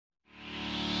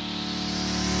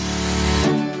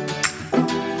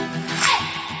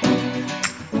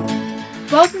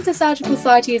Welcome to Surgical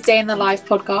Society's Day in the Life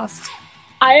podcast.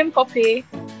 I am Poppy.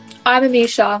 I'm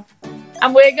Amisha.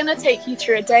 And we're going to take you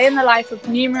through a day in the life of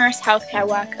numerous healthcare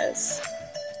workers.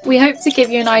 We hope to give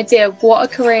you an idea of what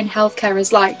a career in healthcare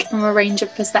is like from a range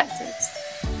of perspectives.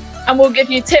 And we'll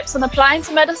give you tips on applying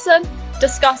to medicine,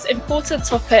 discuss important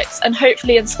topics, and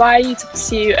hopefully inspire you to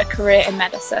pursue a career in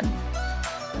medicine.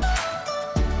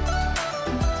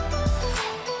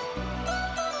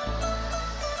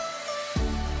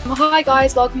 Hi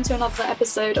guys, welcome to another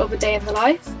episode of A Day in the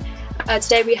Life.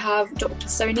 Today we have Dr.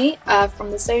 Soni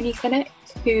from the Soni Clinic,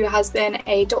 who has been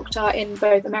a doctor in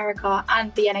both America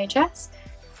and the NHS.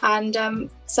 And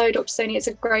so Dr. Soni, it's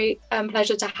a great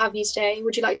pleasure to have you today.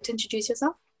 Would you like to introduce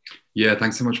yourself? Yeah,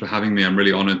 thanks so much for having me. I'm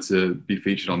really honoured to be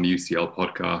featured on the UCL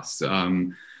podcast.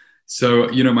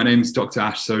 My name's Dr.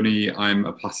 Ash Soni. I'm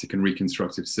a plastic and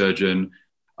reconstructive surgeon.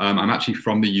 I'm actually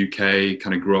from the UK,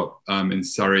 kind of grew up in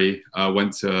Surrey,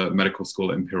 went to medical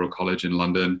school at Imperial College in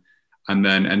London, and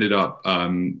then ended up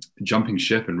jumping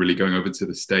ship and really going over to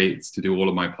the States to do all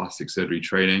of my plastic surgery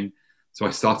training. So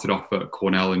I started off at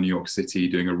Cornell in New York City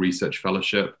doing a research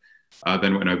fellowship,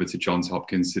 then went over to Johns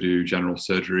Hopkins to do general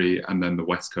surgery, and then the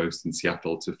West Coast in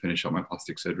Seattle to finish up my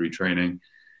plastic surgery training.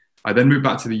 I then moved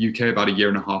back to the UK about a year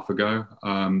and a half ago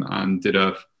and did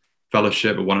a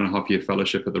fellowship, a 1.5-year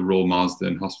fellowship at the Royal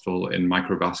Marsden Hospital in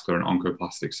Microvascular and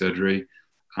Oncoplastic Surgery.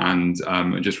 And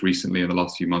just recently in the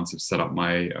last few months have set up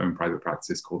my own private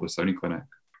practice called the Soni Clinic.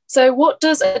 So what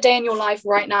does a day in your life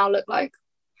right now look like?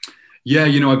 Yeah,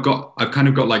 I've kind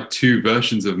of got like two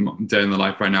versions of day in the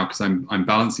life right now because I'm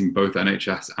balancing both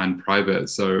NHS and private.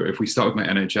 So if we start with my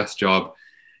NHS job,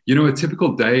 a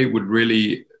typical day would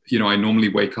really, I normally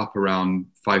wake up around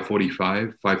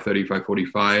 5:45, 5:30,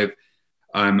 5:45,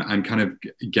 and kind of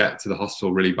get to the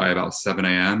hospital really by about 7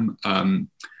 a.m.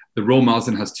 The Royal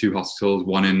Marsden has two hospitals,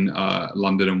 one in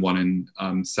London and one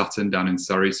in Sutton down in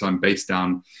Surrey. So I'm based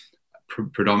down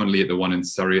predominantly at the one in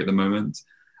Surrey at the moment,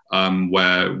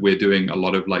 where we're doing a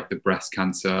lot of like the breast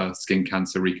cancer, skin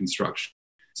cancer reconstruction.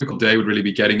 So the day would really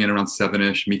be getting in around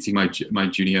 7ish, meeting my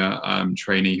junior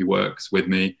trainee who works with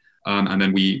me. And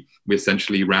then we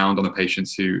essentially round on the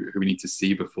patients who we need to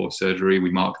see before surgery.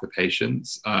 We mark the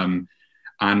patients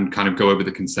and kind of go over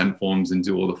the consent forms and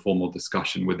do all the formal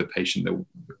discussion with the patient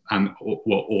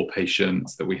or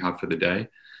patients that we have for the day.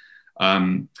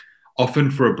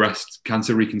 Often for a breast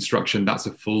cancer reconstruction, that's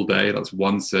a full day. That's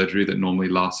one surgery that normally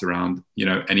lasts around,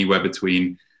 anywhere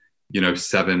between,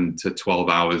 7 to 12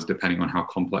 hours, depending on how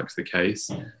complex the case.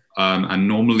 And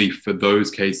normally for those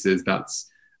cases,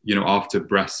 that's, after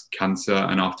breast cancer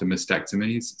and after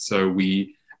mastectomies. So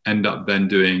we end up then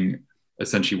doing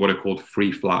essentially what are called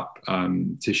free flap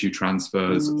tissue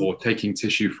transfers, or taking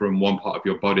tissue from one part of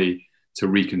your body to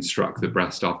reconstruct the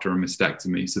breast after a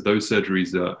mastectomy. So those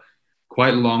surgeries are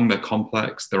quite long, they're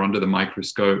complex, they're under the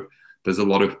microscope. There's a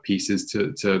lot of pieces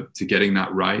to getting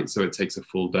that right. So it takes a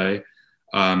full day.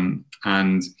 And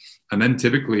then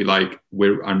typically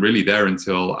I'm really there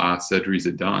until our surgeries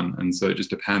are done. And so it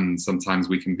just depends. Sometimes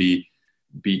we can be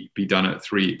done at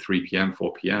 3 p.m,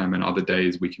 4 p.m. and other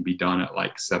days we can be done at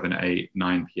like 7, 8,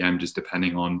 9 p.m, just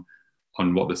depending on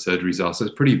what the surgeries are. So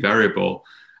it's pretty variable.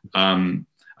 And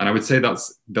I would say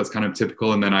that's kind of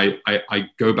typical. And then I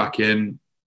go back in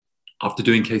after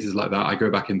doing cases like that. I go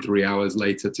back in 3 hours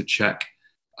later to check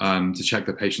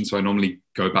the patient. So I normally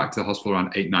go back to the hospital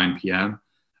around 8, 9 p.m.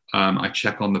 I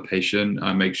check on the patient,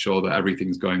 make sure that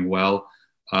everything's going well.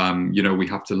 We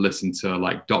have to listen to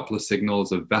like Doppler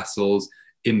signals of vessels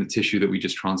in the tissue that we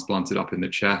just transplanted up in the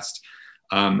chest.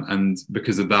 And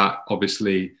because of that,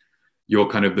 obviously, you're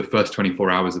kind of the first 24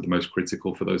 hours are the most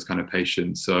critical for those kind of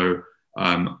patients. So,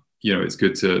 it's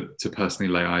good to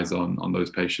personally lay eyes on those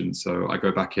patients. So I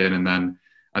go back in and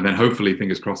then hopefully,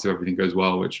 fingers crossed, if everything goes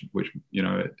well, which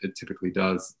it typically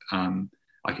does,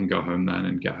 I can go home then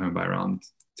and get home by around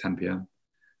 10 p.m.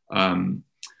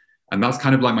 And that's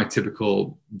kind of like my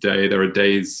typical day. There are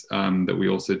days that we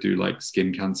also do like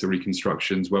skin cancer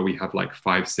reconstructions where we have like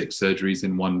 5, 6 surgeries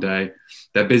in one day.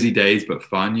 They're busy days, but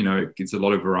fun. It's a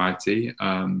lot of variety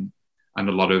and a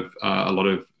lot of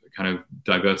kind of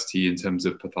diversity in terms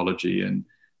of pathology and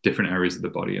different areas of the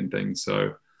body and things.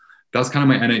 So that's kind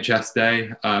of my NHS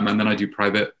day. And then I do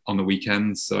private on the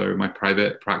weekends. So my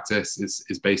private practice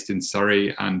is based in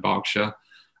Surrey and Berkshire.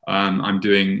 I'm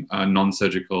doing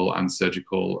non-surgical and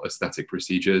surgical aesthetic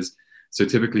procedures. So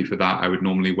typically for that, I would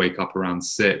normally wake up around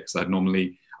 6. I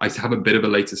have a bit of a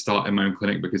later start in my own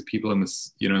clinic because people in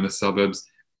the suburbs,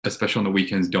 especially on the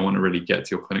weekends, don't want to really get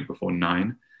to your clinic before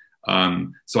 9.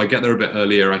 So I get there a bit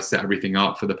earlier. I set everything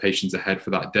up for the patients ahead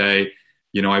for that day.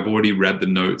 you know, I've already read the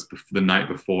notes the night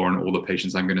before on all the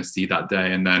patients I'm going to see that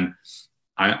day. And then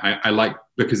I like,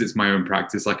 because it's my own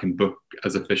practice, I can book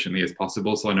as efficiently as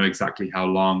possible. So I know exactly how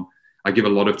long. I give a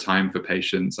lot of time for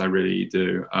patients. I really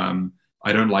do.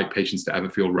 I don't like patients to ever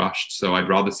feel rushed. So I'd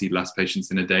rather see less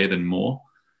patients in a day than more.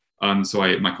 So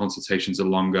my consultations are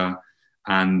longer,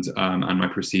 and my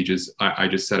procedures, I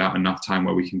just set out enough time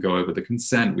where we can go over the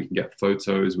consent, we can get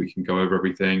photos, we can go over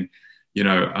everything, you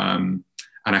know, and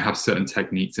I have certain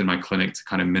techniques in my clinic to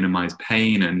kind of minimize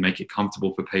pain and make it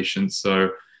comfortable for patients. So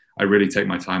I really take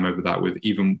my time over that. With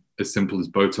even as simple as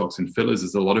Botox and fillers,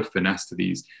 there's a lot of finesse to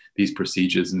these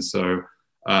procedures. And so,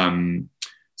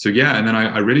 yeah, and then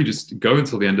I really just go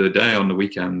until the end of the day on the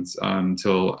weekends,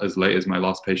 until as late as my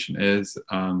last patient is.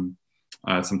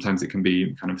 Sometimes it can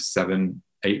be kind of 7,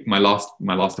 8. My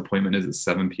last appointment is at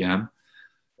 7 p.m.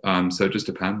 So it just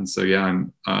depends. So yeah,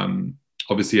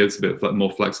 obviously it's a bit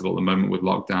more flexible at the moment with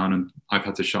lockdown, and I've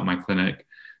had to shut my clinic,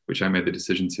 which I made the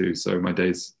decision to. So my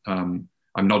days,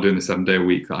 I'm not doing the 7-day a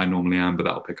week that I normally am, but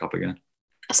that'll pick up again.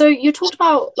 So you talked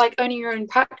about like owning your own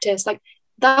practice. Like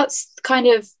that's kind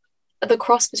of the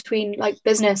cross between like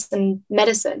business and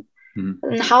medicine.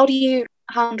 Mm-hmm. And how do you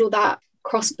handle that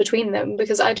cross between them?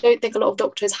 Because I don't think a lot of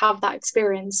doctors have that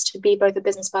experience to be both a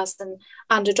business person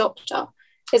and a doctor.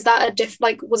 Is that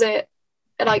was it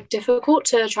like difficult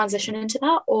to transition into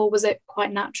that, or was it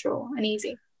quite natural and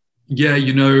easy? Yeah,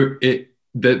 you know,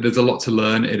 there's a lot to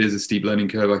learn. It is a steep learning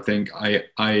curve. I think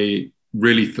I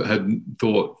really had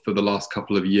thought for the last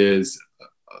couple of years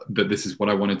that this is what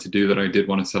I wanted to do, that I did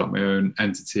want to set up my own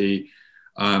entity.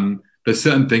 There's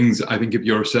certain things, I think if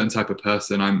you're a certain type of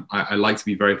person, I like to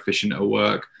be very efficient at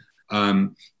work.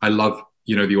 I love,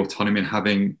 you know, the autonomy and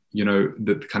having, you know,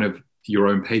 the kind of your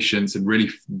own patients and really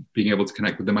being able to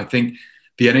connect with them. I think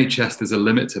the NHS, there's a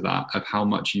limit to that, of how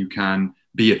much you can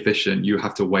be efficient. You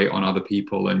have to wait on other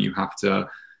people, and you have to,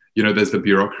 you know, there's the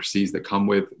bureaucracies that come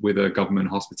with a government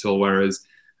hospital. Whereas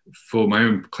for my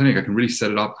own clinic, I can really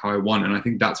set it up how I want. And I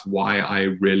think that's why I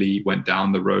really went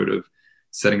down the road of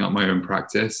setting up my own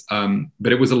practice.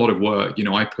 But it was a lot of work. You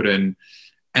know, I put in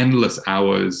endless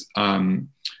hours,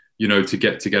 you know, to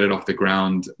get it off the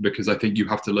ground, because I think you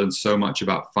have to learn so much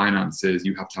about finances.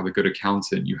 You have to have a good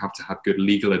accountant. You have to have good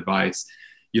legal advice.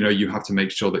 You know, you have to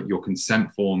make sure that your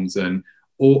consent forms and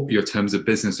all your terms of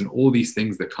business and all these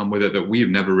things that come with it that we have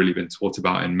never really been taught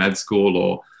about in med school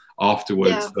or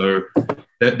afterwards. Yeah. So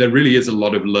there really is a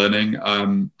lot of learning.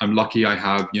 I'm lucky I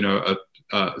have, you know,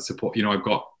 a support. You know, I've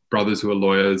got brothers who are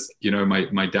lawyers. You know,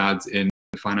 my dad's in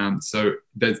finance. So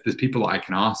there's people that I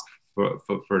can ask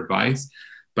for advice,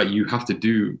 but you have to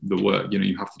do the work. You know,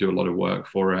 you have to do a lot of work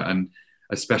for it. And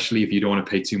especially if you don't want to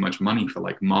pay too much money for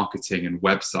like marketing and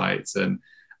websites and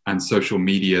social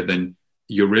media, then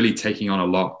you're really taking on a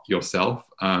lot yourself.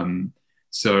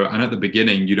 So, and at the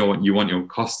beginning, you want your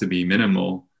costs to be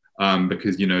minimal,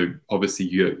 because, you know, obviously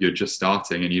you're just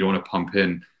starting and you don't want to pump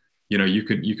in, you know, you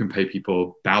can pay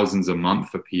people thousands a month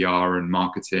for PR and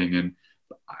marketing, and,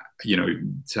 you know,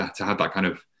 to have that kind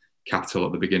of capital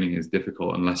at the beginning is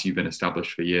difficult unless you've been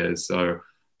established for years. So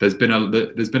there's been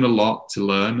a lot to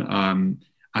learn,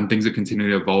 and things are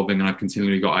continually evolving, and I've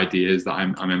continually got ideas that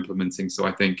I'm implementing. So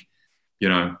I think, you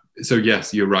know, so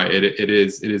yes, you're right. It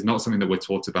is not something that we're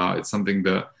taught about. It's something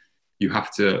that you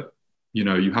have to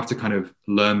kind of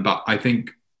learn. But I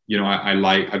think, you know,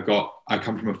 I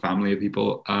come from a family of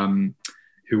people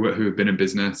who have been in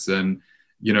business, and,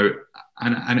 you know,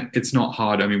 and it's not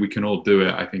hard. I mean, we can all do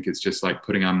it. I think it's just like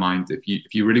putting our mind,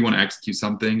 if you really want to execute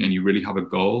something and you really have a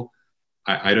goal,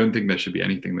 I don't think there should be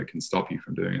anything that can stop you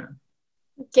from doing it.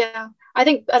 Yeah, I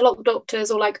think a lot of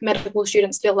doctors or like medical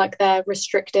students feel like they're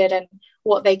restricted in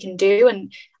what they can do,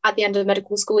 and at the end of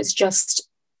medical school it's just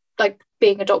like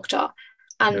being a doctor,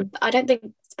 and yeah. I don't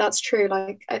think that's true.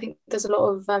 Like, I think there's a lot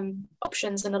of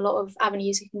options and a lot of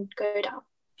avenues you can go down.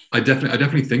 I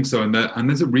definitely think so, and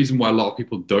there's a reason why a lot of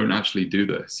people don't actually do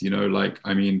this. You know, like,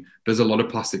 I mean, there's a lot of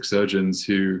plastic surgeons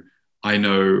who I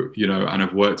know, you know, and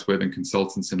I've worked with, and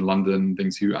consultants in London,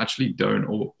 things, who actually don't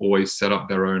always set up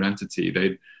their own entity.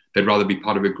 They'd rather be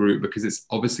part of a group, because it's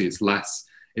less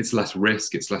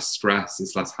risk, it's less stress,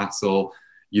 it's less hassle.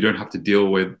 You don't have to deal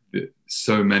with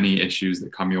so many issues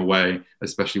that come your way,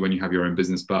 especially when you have your own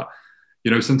business. But,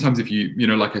 you know, sometimes if you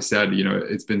know, like I said, you know,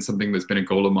 it's been something that's been a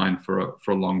goal of mine for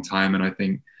a long time. And I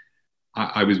think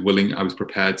I was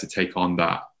prepared to take on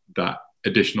that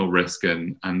additional risk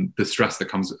and the stress that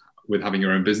comes with having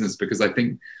your own business, because I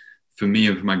think for me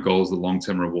and for my goals, the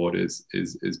long-term reward is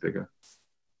bigger.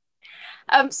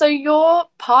 So your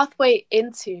pathway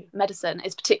into medicine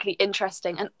is particularly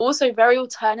interesting and also very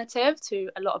alternative to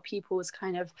a lot of people's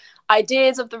kind of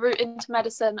ideas of the route into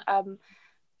medicine.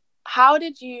 How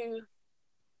did you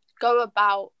go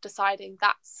about deciding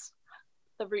that's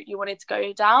the route you wanted to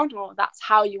go down, or that's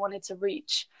how you wanted to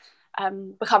reach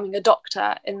becoming a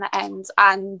doctor in the end?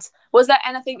 And was there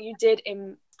anything you did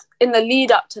in the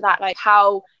lead up to that, like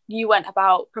how you went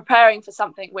about preparing for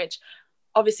something which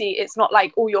obviously it's not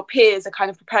like all your peers are kind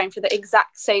of preparing for the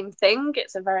exact same thing?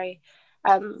 It's a very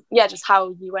just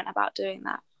how you went about doing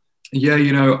that. Yeah,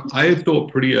 you know, I had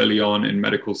thought pretty early on in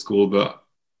medical school that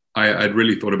I'd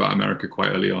really thought about America quite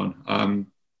early on.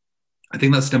 I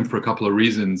think that stemmed for a couple of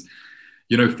reasons.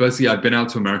 You know, firstly, I'd been out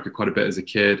to America quite a bit as a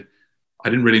kid. I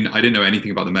didn't know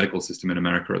anything about the medical system in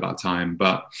America at that time.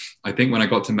 But I think when I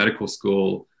got to medical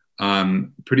school,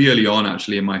 pretty early on,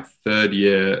 actually, in my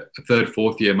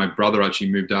fourth year, my brother actually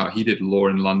moved out. He did law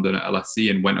in London at LSE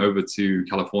and went over to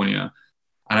California.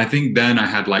 And I think then I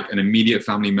had like an immediate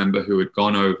family member who had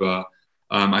gone over.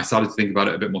 I started to think about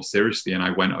it a bit more seriously, and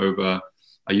I went over.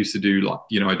 I used to do like,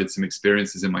 you know, I did some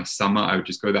experiences in my summer. I would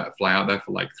just go there, fly out there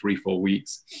for like 3-4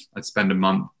 weeks. I'd spend a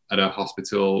month at a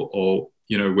hospital, or,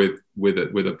 you know, with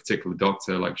a particular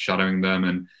doctor, like shadowing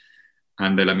them,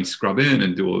 and they let me scrub in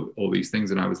and do all these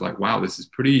things. And I was like, wow, it's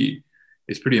pretty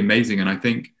amazing. And I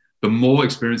think the more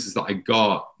experiences that I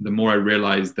got, the more I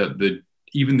realized that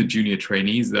even the junior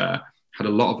trainees there had a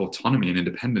lot of autonomy and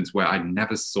independence, where I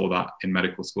never saw that in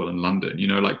medical school in London. You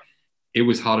know, like it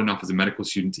was hard enough as a medical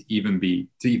student to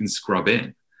even scrub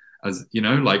in, as you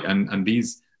know, like, and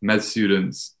these med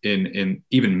students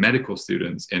even medical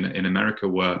students in America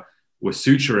were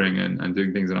suturing and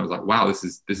doing things. And I was like, wow, this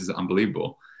is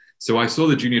unbelievable. So I saw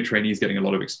the junior trainees getting a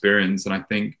lot of experience. And I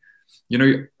think, you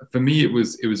know, for me, it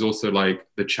was also like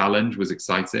the challenge was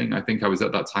exciting. I think I was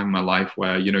at that time in my life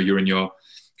where, you know, you're in your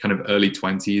kind of early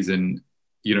 20s and,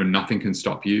 you know, nothing can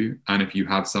stop you. And if you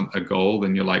have a goal,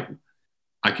 then you're like,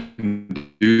 I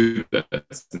can do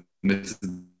this. And this is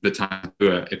the time to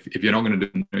do it. If you're not going to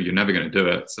do it, you're never going to do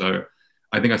it. So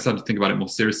I think I started to think about it more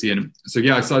seriously. And so,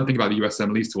 yeah, I started thinking about the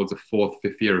USMLEs towards the 4th,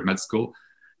 5th year of med school.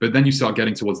 But then you start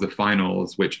getting towards the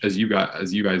finals, which, as you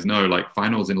guys know, like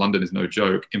finals in London is no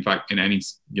joke. In fact, in any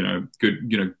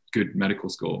good medical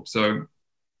school. So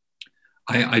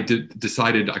I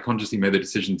consciously made the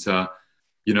decision to,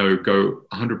 you know, go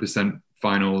 100%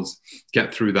 finals,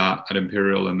 get through that at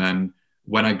Imperial, and then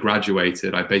when I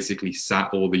graduated, I basically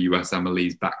sat all the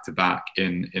USMLEs back to back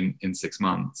in 6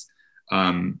 months,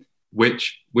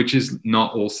 which is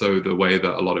not also the way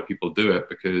that a lot of people do it,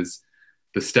 because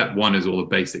the step one is all the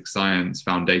basic science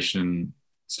foundation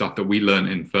stuff that we learn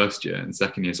in first year and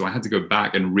second year. So I had to go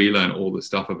back and relearn all the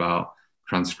stuff about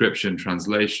transcription,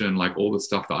 translation, like all the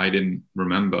stuff that I didn't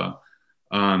remember.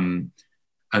 And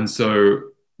so,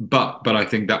 but I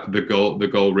think that the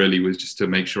goal really was just to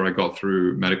make sure I got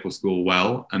through medical school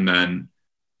well, and then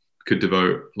could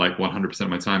devote like 100% of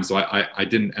my time. So I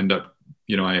didn't end up,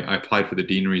 you know, I applied for the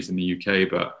deaneries in the UK,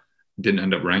 but didn't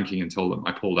end up ranking until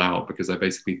I pulled out, because I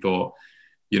basically thought,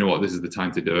 you know what, this is the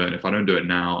time to do it. And if I don't do it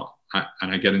now,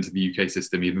 and I get into the UK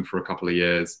system, even for a couple of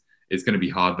years, it's going to be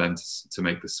hard then to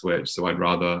make the switch. So I'd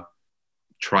rather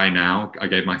try now. I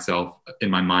gave myself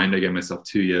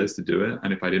 2 years to do it.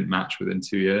 And if I didn't match within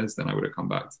 2 years, then I would have come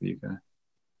back to the UK.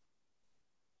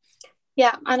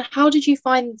 Yeah. And how did you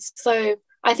find, so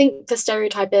I think the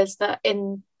stereotype is that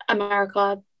in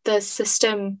America, the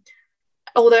system,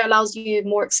 although it allows you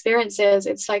more experiences,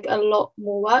 it's like a lot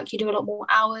more work. You do a lot more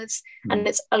hours, and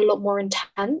it's a lot more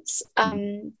intense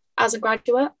as a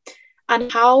graduate.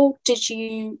 And how did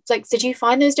you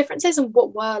find those differences, and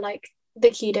what were like the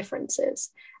key differences?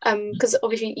 Because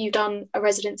obviously you've done a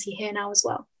residency here now as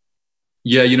well.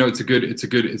 Yeah, you know, it's a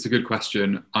good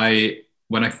question.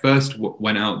 When I first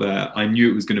went out there, I knew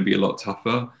it was going to be a lot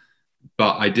tougher,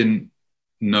 but I didn't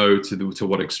know to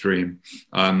what extreme.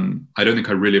 I don't think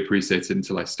I really appreciated it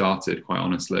until I started, quite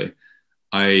honestly.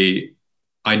 I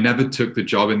never took the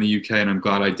job in the UK, and I'm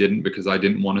glad I didn't, because I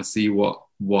didn't want to see what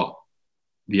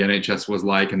the NHS was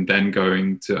like, and then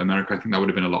going to America, I think that would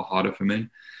have been a lot harder for me.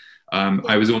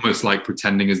 I was almost like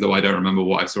pretending as though I don't remember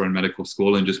what I saw in medical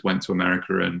school, and just went to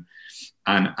America,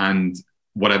 and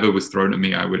whatever was thrown at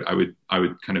me, I would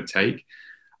kind of take.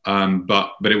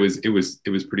 But it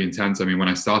was pretty intense. I mean, when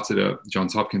I started at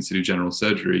Johns Hopkins to do general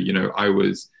surgery, you know, I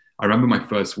remember my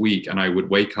first week, and I would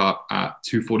wake up at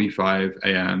 2:45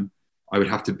 a.m. I would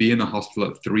have to be in the hospital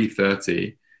at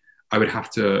 3:30. I would have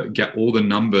to get all the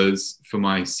numbers for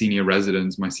my senior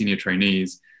residents, my senior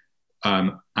trainees.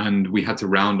 And we had to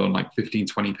round on like 15,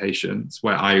 20 patients,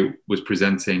 where I was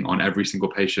presenting on every single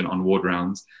patient on ward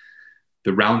rounds.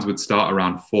 the rounds would start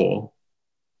around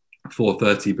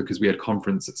 4:30 because we had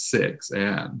conference at 6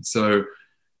 a.m. So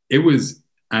it was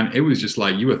just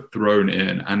like you were thrown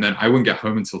in. And then I wouldn't get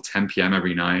home until 10 p.m.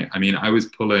 every night. I mean, I was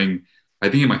pulling, I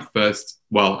think in my first,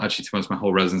 well, actually, to be honest, my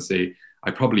whole residency,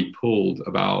 I probably pulled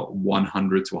about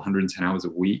 100 to 110 hours a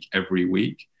week every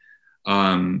week.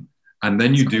 And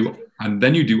then you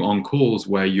do on calls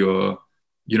where you're,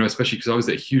 you know, especially because I was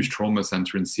at a huge trauma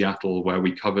center in Seattle where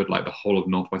we covered like the whole of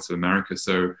Northwest of America.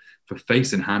 So for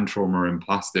face and hand trauma and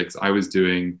plastics, I was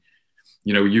doing,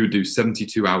 you know, you would do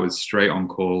 72 hours straight on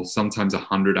call, sometimes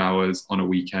 100 hours on a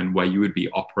weekend where you would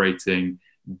be operating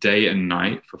day and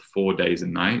night for 4 days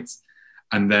and nights.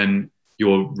 And then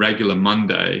your regular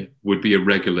Monday would be a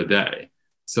regular day.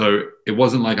 So it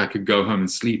wasn't like I could go home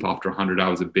and sleep after 100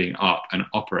 hours of being up and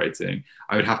operating.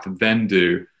 I would have to then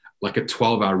do like a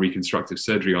 12-hour reconstructive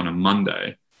surgery on a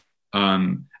Monday.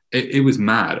 It was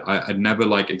mad. I'd never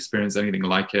like experienced anything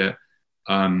like it.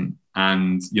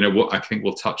 And, you know, what I think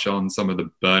we'll touch on some of the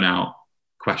burnout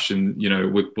question, you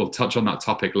know, we'll touch on that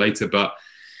topic later, but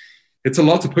it's a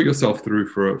lot to put yourself through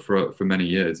for many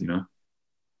years, you know?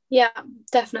 Yeah,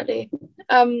 definitely.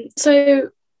 So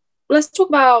let's talk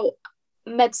about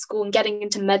med school and getting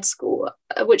into med school,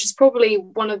 which is probably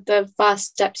one of the first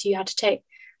steps you had to take.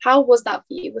 How was that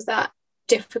for you? Was that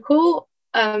difficult?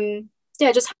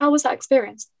 Just how was that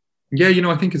experience? Yeah, you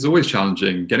know, I think it's always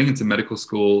challenging getting into medical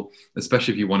school,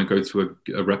 especially if you want to go to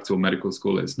a reputable medical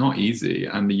school. It's not easy.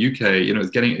 And the UK, you know,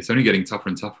 it's only getting tougher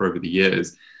and tougher over the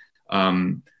years.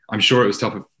 I'm sure it was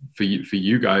tougher for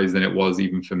you guys than it was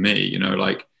even for me, you know,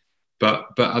 like,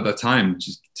 but at the time,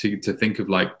 just to think of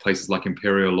like places like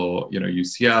Imperial or, you know,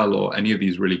 UCL or any of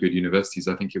these really good universities,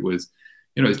 I think it was,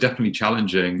 you know, it's definitely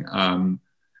challenging.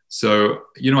 So,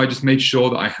 you know, I just made sure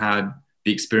that I had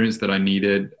the experience that I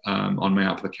needed on my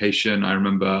application. I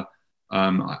remember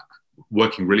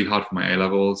working really hard for my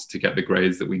A-levels to get the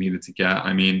grades that we needed to get.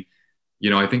 I mean, you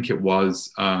know, I think it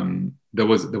was, there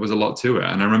was a lot to it.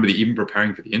 And I remember even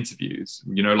preparing for the interviews,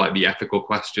 you know, like the ethical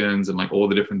questions and like all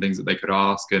the different things that they could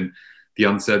ask and the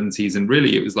uncertainties. And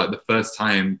really, it was like the first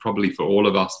time probably for all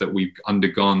of us that we've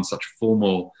undergone such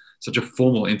a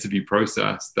formal interview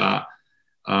process that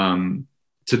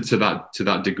to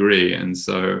that degree. And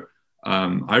so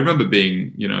I remember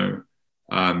being, you know,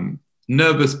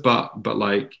 nervous, but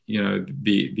like, you know,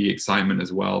 the excitement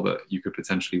as well that you could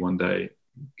potentially one day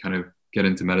kind of get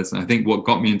into medicine. I think what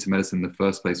got me into medicine in the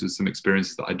first place was some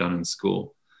experiences that I'd done in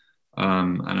school.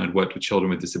 And I'd worked with children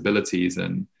with disabilities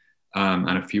and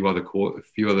a few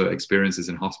other experiences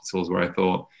in hospitals where I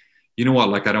thought, you know what,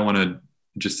 like, I don't want to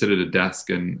just sit at a desk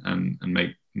and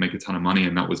make a ton of money.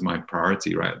 And that was my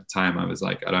priority, right? At the time, I was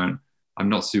like, I'm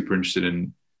not super interested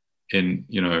in,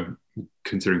 you know,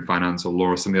 considering finance or law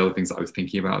or some of the other things that I was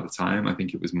thinking about at the time. I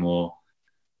think it was more,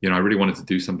 you know, I really wanted to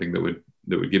do something that would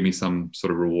give me some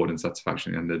sort of reward and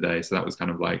satisfaction at the end of the day. So that was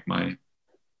kind of like my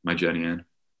journey in.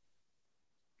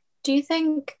 Do you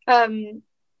think, in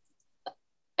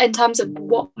terms of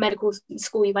what medical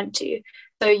school you went to,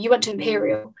 so you went to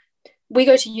Imperial, we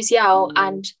go to UCL,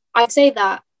 and I'd say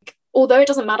that although it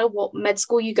doesn't matter what med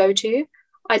school you go to,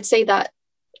 I'd say that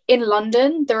in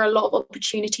London, there are a lot of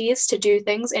opportunities to do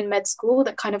things in med school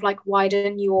that kind of like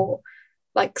widen your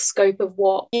like scope of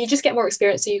what you just get more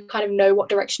experience. So you kind of know what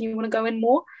direction you want to go in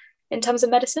more in terms of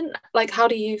medicine. Like, how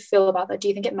do you feel about that? Do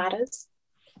you think it matters?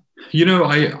 I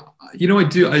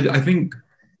do. I think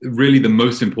really the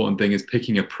most important thing is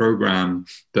picking a program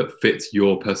that fits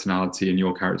your personality and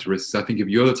your characteristics. I think if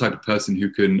you're the type of person who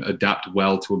can adapt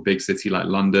well to a big city like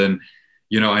London,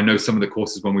 you know, I know some of the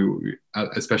courses when we,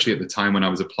 especially at the time when I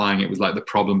was applying, it was like the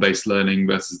problem-based learning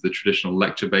versus the traditional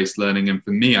lecture-based learning. And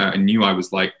for me, I knew I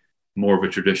was like more of a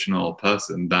traditional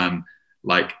person than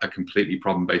like a completely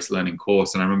problem-based learning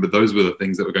course. And I remember those were the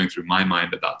things that were going through my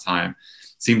mind at that time.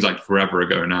 Seems like forever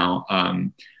ago now.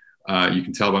 You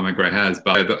can tell by my gray hairs,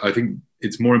 but I think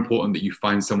it's more important that you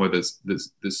find somewhere that's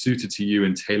suited to you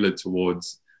and tailored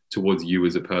towards you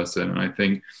as a person. And I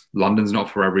think London's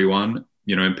not for everyone.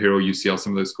 You know, Imperial, UCL,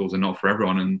 some of those schools are not for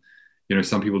everyone. And, you know,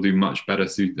 some people do much better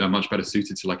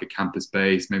suited to like a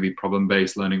campus-based, maybe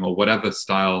problem-based learning or whatever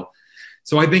style.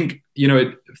 So I think, you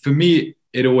know, for me,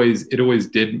 it always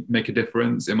did make a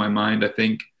difference in my mind. I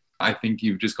think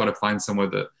you've just got to find somewhere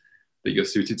that you're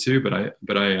suited to. But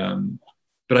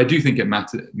I do think it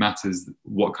matters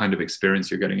what kind of experience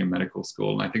you're getting in medical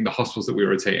school. And I think the hospitals that we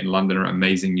rotate in London are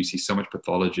amazing. You see so much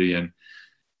pathology and,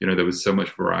 you know, there was so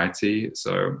much variety.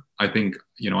 So I think,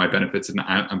 you know, I benefited.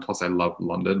 And plus I love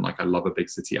London. Like, I love a big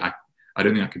city. I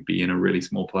don't think I could be in a really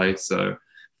small place. So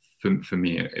for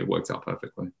me, it worked out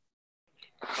perfectly.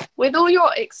 With all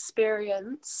your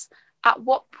experience, At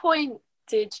what point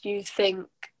did you think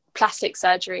plastic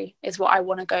surgery is what I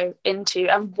want to go into,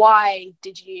 and why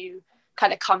did you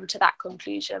kind of come to that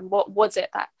conclusion? What was it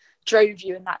that drove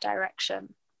you in that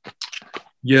direction?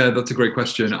 Yeah, that's a great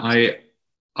question. I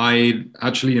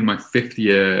actually, in my 5th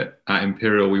year at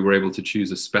Imperial, we were able to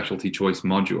choose a specialty choice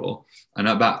module, and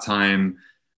at that time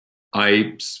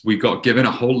we got given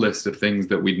a whole list of things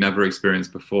that we'd never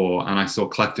experienced before, and I saw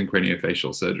cleft and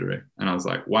craniofacial surgery, and I was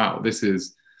like, wow, this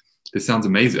sounds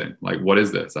amazing. Like, what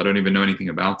is this? I don't even know anything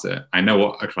about it. I know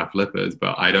what a cleft lip is,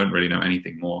 but I don't really know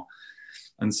anything more.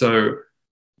 And so,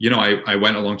 you know, I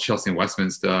went along to Chelsea and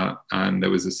Westminster, and there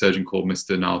was a surgeon called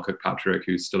Mr. Niall Kirkpatrick,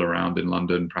 who's still around in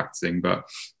London practicing. But,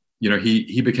 you know,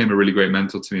 he became a really great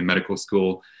mentor to me in medical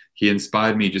school. He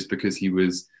inspired me just because he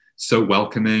was so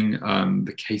welcoming.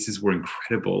 The cases were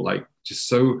incredible. Like,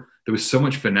 there was so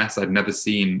much finesse. I'd never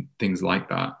seen things like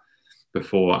that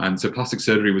before. And so plastic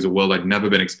surgery was a world I'd never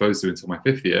been exposed to until my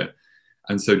 5th year.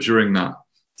 And so during that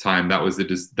time, that was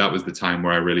the time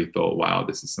where I really thought, wow,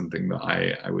 this is something that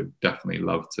I would definitely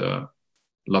love to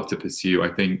pursue. I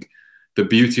think the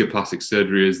beauty of plastic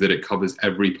surgery is that it covers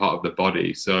every part of the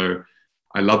body. So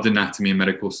I loved anatomy in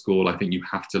medical school. I think you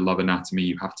have to love anatomy.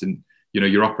 You have to, you know,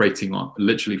 you're operating on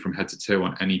literally from head to toe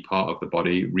on any part of the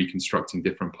body, reconstructing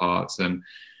different parts. And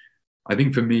I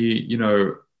think for me, you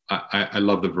know, I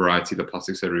love the variety that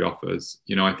plastic surgery offers.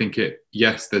 You know, I think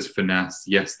yes, there's finesse.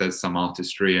 Yes, there's some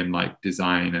artistry and like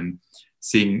design and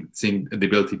seeing the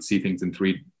ability to see things in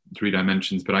three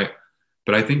dimensions. But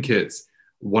I think it's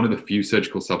one of the few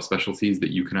surgical subspecialties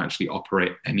that you can actually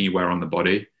operate anywhere on the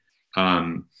body.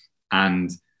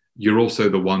 And you're also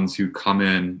the ones who come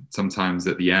in sometimes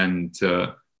at the end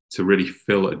to really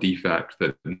fill a defect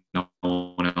that no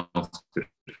one else could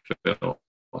fill.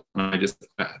 And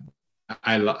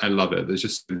I love it. There's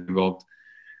just involved,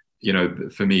 you know,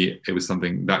 for me, it was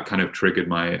something that kind of triggered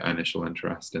my initial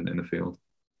interest in the field.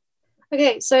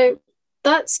 Okay, so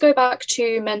let's go back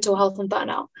to mental health and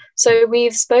burnout. So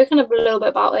we've spoken a little bit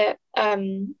about it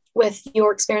with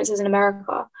your experiences in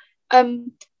America.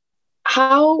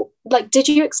 How, like, did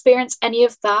you experience any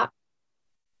of that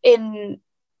in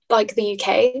like the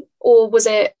UK, or was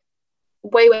it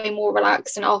way more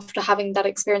relaxed, and after having that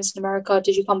experience in America,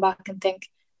 did you come back and think,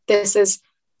 this is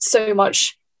so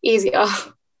much easier?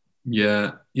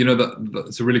 Yeah, you know,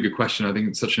 that's a really good question. I think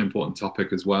it's such an important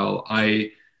topic as well.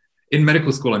 In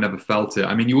medical school, I never felt it.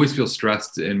 I mean, you always feel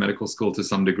stressed in medical school to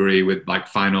some degree with like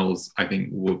finals. I think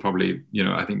will probably, you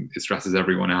know, I think it stresses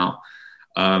everyone out.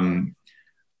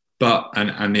 But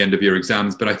the end of year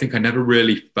exams. But I think I never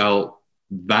really felt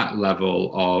that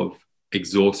level of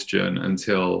exhaustion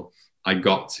until I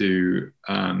got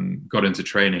into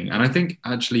training. And I think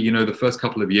actually, you know, the first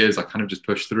couple of years I kind of just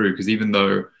pushed through, because even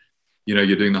though, you know,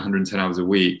 you're doing the 110 hours a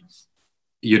week,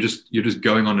 you're just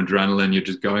going on adrenaline. You're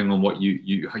just going on what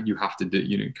you have to do,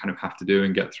 you know, kind of have to do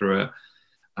and get through it.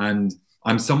 And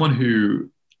I'm someone who,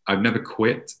 I've never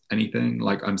quit anything.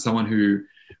 Like, I'm someone who,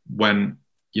 when,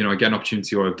 you know, I get an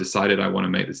opportunity or I've decided I want to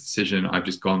make this decision, I've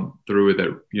just gone through with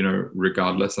it, you know,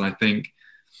 regardless. And I think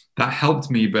that helped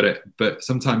me, but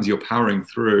sometimes you're powering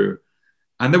through.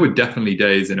 And there were definitely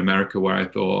days in America where I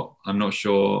thought, I'm not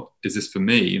sure, is this for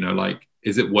me? You know, like,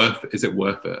 is it worth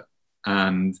it?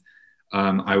 And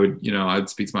I would, you know, I'd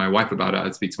speak to my wife about it.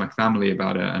 I'd speak to my family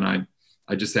about it. And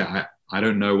I just say, I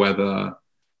don't know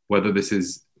whether this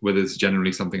is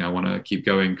generally something I want to keep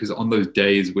going. Because on those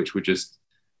days, which were just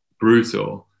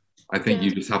brutal, I think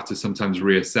you just have to sometimes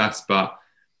reassess. But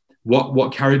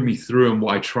what carried me through, and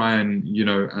what I try and, you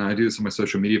know, and I do this on my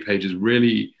social media pages,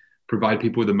 really provide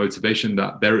people with the motivation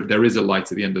that there is a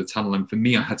light at the end of the tunnel. And for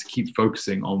me, I had to keep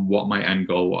focusing on what my end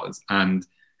goal was. And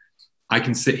I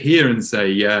can sit here and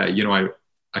say, yeah, you know,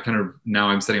 I kind of, now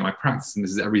I'm setting my practice and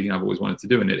this is everything I've always wanted to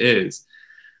do. And it is,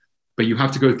 but you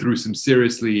have to go through some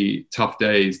seriously tough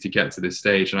days to get to this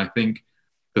stage. And I think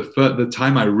the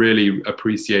time I really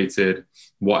appreciated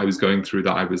what I was going through,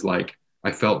 that I was like,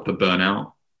 I felt the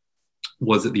burnout,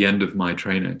 was at the end of my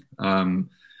training.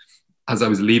 As I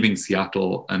was leaving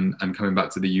Seattle and coming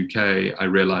back to the UK, I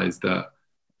realized that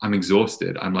I'm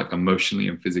exhausted. I'm like emotionally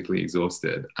and physically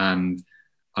exhausted. And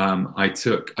I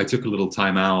took a little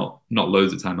time out, not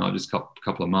loads of time out, just a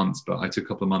couple of months, but I took a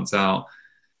couple of months out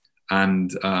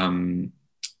and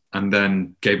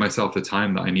then gave myself the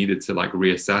time that I needed to like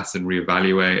reassess and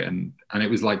reevaluate. And it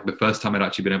was like the first time I'd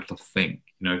actually been able to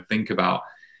think about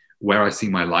where I see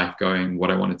my life going,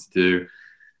 what I wanted to do.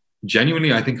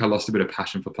 Genuinely, I think I lost a bit of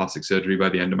passion for plastic surgery by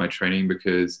the end of my training,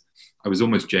 because I was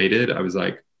almost jaded. I was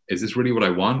like, is this really what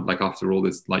I want? Like, after all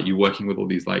this, like, you working with all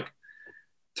these like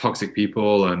toxic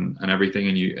people and everything,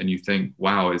 and you think,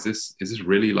 wow, is this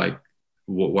really like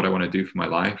what I want to do for my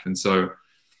life. And so,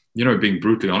 you know, being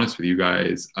brutally honest with you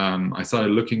guys, I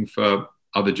started looking for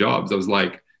other jobs. I was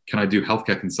like, can I do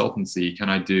healthcare consultancy?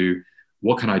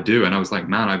 What can I do? And I was like,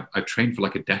 man, I've trained for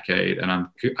like a decade and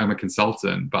I'm a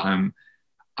consultant, but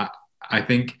I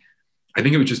think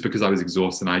it was just because I was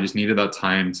exhausted and I just needed that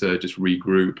time to just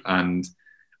regroup. And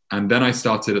then I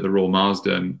started at the Royal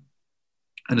Marsden.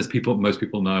 And as most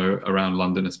people know around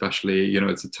London, especially, you know,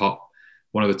 it's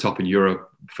one of the top in Europe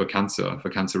for cancer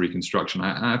reconstruction.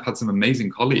 I've had some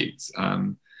amazing colleagues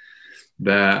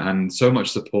there, and so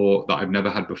much support that I've never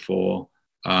had before.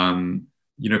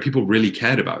 You know, people really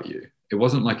cared about you. It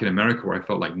wasn't like in America where I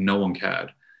felt like no one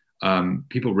cared.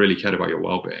 People really cared about your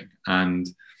well-being. And,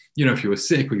 you know, if you were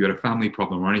sick or you had a family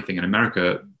problem or anything in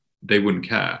America, they wouldn't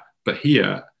care. But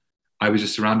here, I was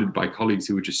just surrounded by colleagues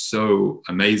who were just so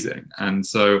amazing. And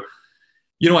so,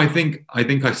 you know, I think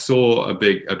I saw a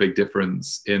big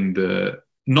difference in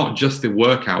not just the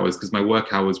work hours, because my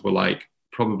work hours were like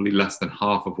probably less than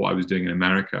half of what I was doing in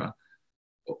America,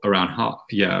 around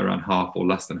half or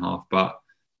less than half. But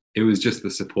it was just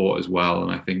the support as well.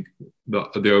 And I think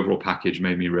the overall package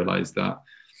made me realize that,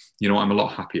 you know, I'm a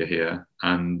lot happier here.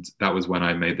 And that was when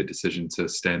I made the decision to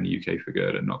stay in the UK for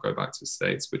good and not go back to the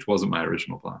States, which wasn't my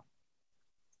original plan.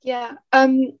 Yeah.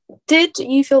 Did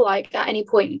you feel like at any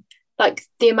point, like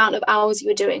the amount of hours you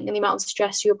were doing and the amount of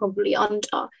stress you were probably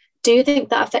under, do you think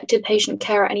that affected patient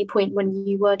care at any point when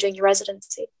you were doing your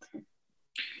residency?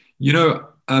 You know,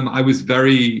 I was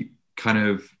very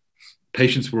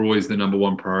patients were always the number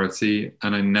one priority,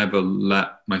 and I never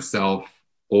let myself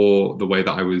or the way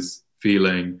that I was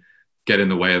feeling get in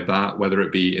the way of that, whether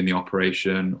it be in the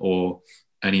operation or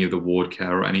any of the ward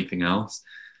care or anything else.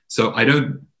 So I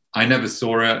never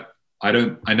saw it.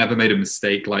 I never made a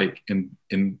mistake like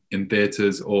in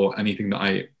theaters or anything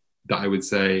that I would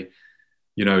say,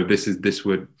 you know, this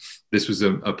was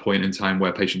a point in time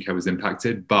where patient care was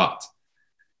impacted, but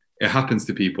it happens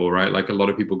to people, right? Like a lot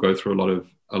of people go through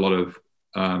a lot of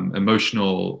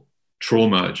emotional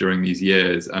trauma during these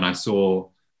years. And I saw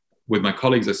with my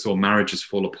colleagues, I saw marriages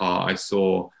fall apart. I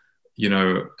saw, you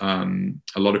know,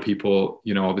 a lot of people,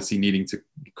 you know, obviously needing to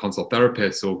consult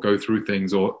therapists or go through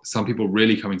things, or some people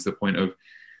really coming to the point of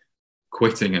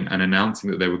quitting and announcing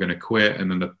that they were going to quit. And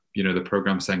then the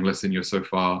program saying, listen, you're so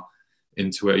far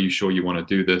into it. Are you sure you want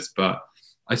to do this? But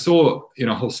I saw, you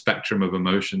know, a whole spectrum of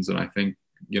emotions. And I think,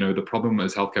 you know, the problem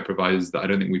as healthcare providers is that I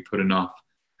don't think we put enough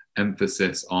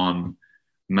emphasis on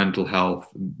mental health,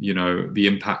 you know, the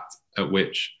impact at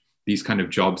which these kind of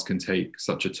jobs can take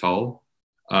such a toll.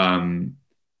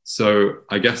 So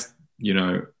I guess, you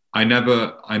know, I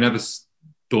never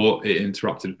thought it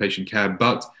interrupted patient care,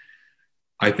 but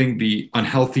I think the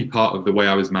unhealthy part of the way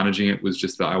I was managing it was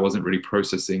just that I wasn't really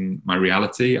processing my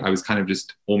reality. I was kind of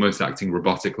just almost acting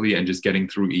robotically and just getting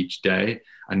through each day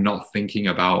and not thinking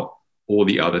about all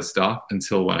the other stuff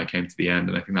until when I came to the end.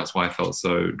 And I think that's why I felt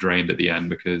so drained at the end,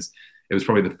 because it was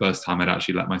probably the first time I'd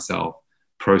actually let myself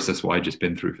process what I'd just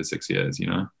been through for 6 years, you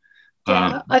know?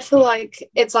 Yeah, I feel like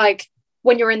it's like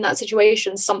when you're in that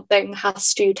situation, something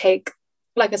has to take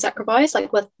like a sacrifice,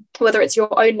 like whether it's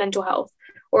your own mental health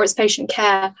or it's patient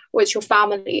care or it's your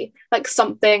family, like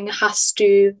something has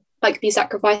to like be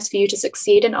sacrificed for you to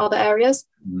succeed in other areas.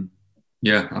 Mm-hmm.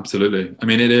 Yeah, absolutely. I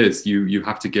mean, it is. You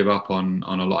have to give up on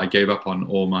a lot. I gave up on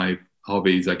all my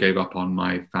hobbies. I gave up on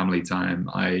my family time.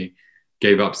 I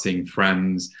gave up seeing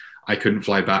friends. I couldn't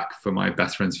fly back for my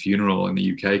best friend's funeral in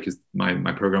the UK because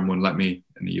my program wouldn't let me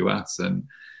in the US. And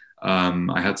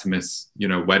I had to miss, you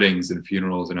know, weddings and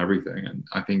funerals and everything. And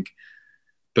I think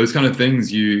those kind of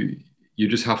things, you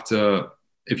just have to,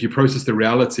 if you process the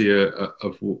reality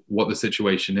of what the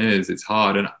situation is, it's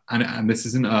hard. And this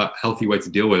isn't a healthy way to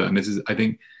deal with it. And this is, I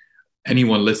think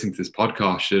anyone listening to this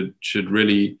podcast should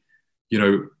really, you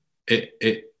know,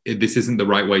 this isn't the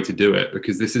right way to do it,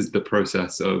 because this is the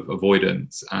process of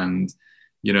avoidance. And,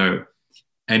 you know,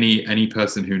 any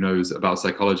person who knows about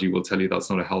psychology will tell you that's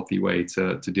not a healthy way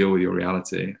to deal with your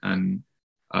reality. And,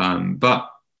 but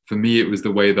for me, it was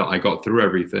the way that I got through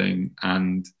everything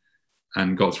and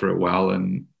got through it well.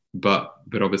 But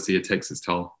obviously it takes its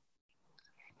toll.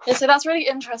 Yeah, so that's really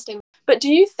interesting. But do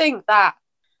you think that,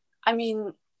 I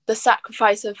mean, the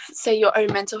sacrifice of, say, your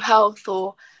own mental health,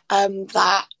 or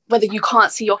that whether you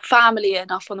can't see your family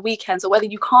enough on the weekends, or whether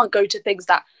you can't go to things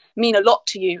that mean a lot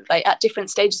to you, like at different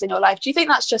stages in your life, do you think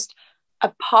that's just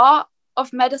a part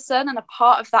of medicine and a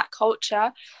part of that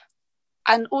culture?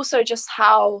 And also just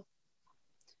how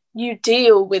you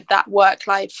deal with that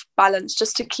work-life balance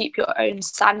just to keep your own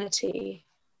sanity?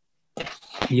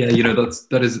 Yeah, you know,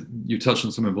 that is, you touched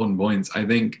on some important points. I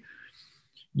think,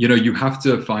 you know, you have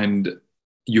to find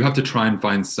you have to try and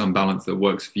find some balance that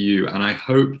works for you. And I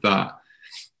hope that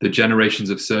the generations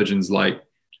of surgeons, like,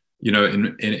 you know,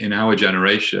 in our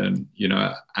generation, you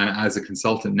know, and as a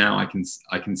consultant now, I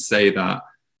can say that,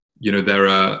 you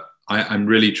know, I'm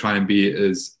really trying to be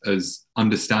as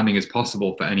understanding as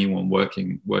possible for anyone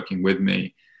working with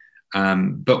me.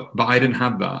 But I didn't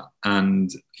have that,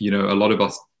 and you know, a lot of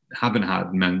us haven't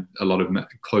had a lot of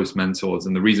close mentors,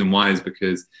 and the reason why is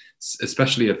because,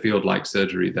 especially a field like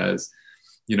surgery, there's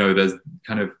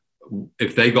kind of,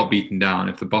 if they got beaten down,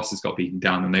 if the bosses got beaten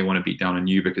down, then they want to beat down on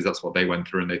you because that's what they went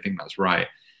through and they think that's right.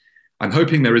 I'm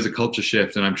hoping there is a culture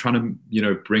shift, and I'm trying to, you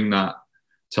know, bring that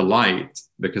to light,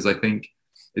 because I think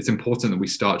it's important that we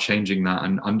start changing that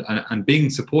and being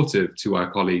supportive to our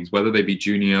colleagues, whether they be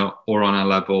junior or on our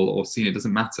level or senior, it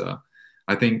doesn't matter.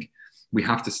 I think we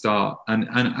have to start, and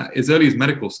as early as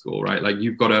medical school, right? Like,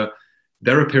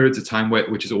 there are periods of time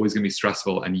which is always going to be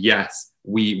stressful. And yes,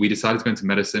 we decided to go into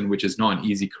medicine, which is not an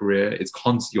easy career.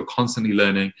 You're constantly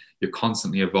learning, you're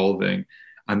constantly evolving.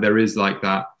 And there is like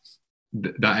that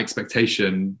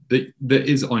expectation that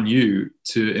is on you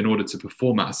in order to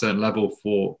perform at a certain level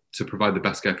to provide the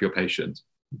best care for your patients.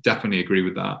 Definitely agree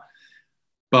with that.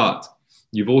 But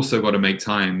you've also got to make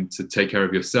time to take care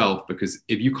of yourself, because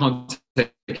if you can't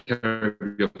take care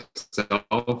of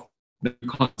yourself, then you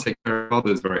can't take care of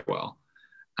others very well.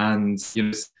 And, you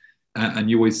know, and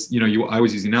you always, you know, I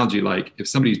always use the analogy, like, if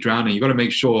somebody's drowning, you got to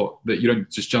make sure that you don't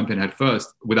just jump in head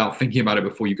first without thinking about it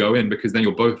before you go in, because then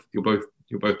you'll both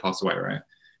pass away, right?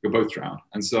 You'll both drown.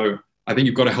 And so I think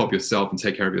you've got to help yourself and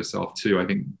take care of yourself too. I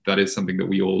think that is something that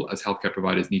we all as healthcare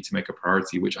providers need to make a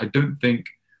priority, which I don't think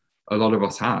a lot of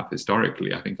us have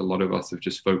historically. I think a lot of us have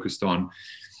just focused on,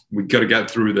 we've got to get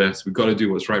through this, we've got to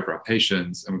do what's right for our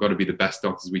patients, and we've got to be the best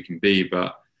doctors we can be.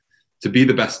 But to be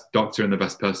the best doctor and the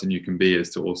best person you can be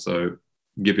is to also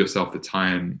give yourself the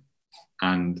time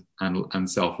and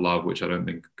self-love, which I don't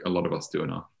think a lot of us do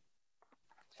enough.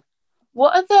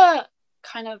 What are the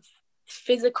kind of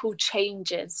physical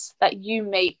changes that you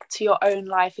make to your own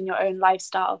life and your own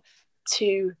lifestyle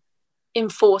to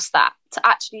enforce that, to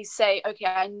actually say, okay,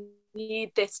 I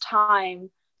need this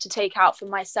time to take out for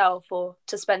myself or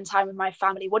to spend time with my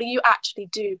family? What do you actually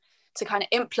do to kind of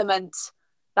implement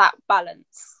that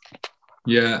balance?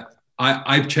 Yeah,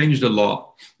 I've changed a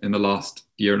lot in the last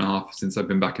year and a half since I've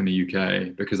been back in the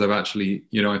UK, because I've actually,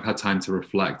 you know, I've had time to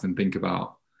reflect and think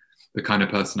about the kind of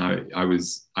person I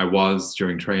was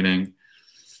during training,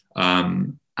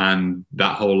 and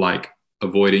that whole, like,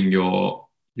 avoiding your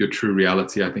true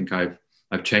reality. I think I've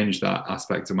changed that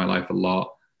aspect of my life a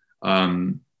lot.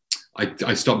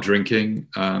 I stopped drinking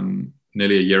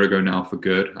nearly a year ago now for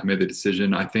good. I made the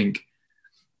decision. I think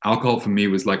alcohol for me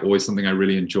was like always something I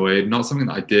really enjoyed, not something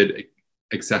that I did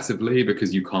excessively,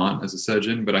 because you can't as a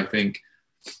surgeon. But I think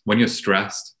when you're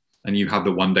stressed and you have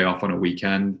the one day off on a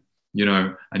weekend, you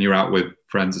know, and you're out with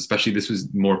friends, especially, this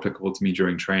was more applicable to me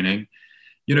during training,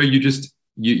 you know,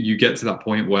 you get to that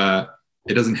point where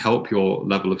it doesn't help your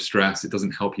level of stress. It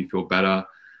doesn't help you feel better.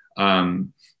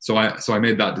 So I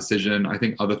made that decision. I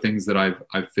think other things that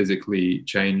I've physically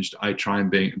changed, I try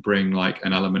and bring like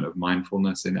an element of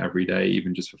mindfulness in every day,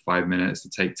 even just for 5 minutes, to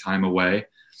take time away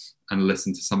and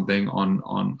listen to something on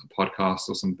a podcast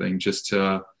or something, just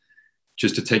to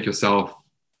take yourself,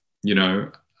 you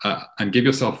know, and give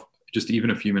yourself just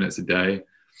even a few minutes a day.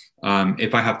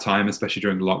 If I have time, especially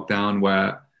during lockdown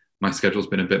where my schedule's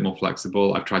been a bit more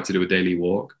flexible, I've tried to do a daily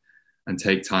walk and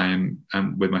take time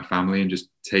with my family and just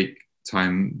take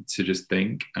time to just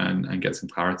think and get some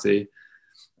clarity.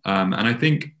 And I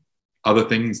think other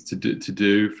things to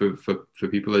do for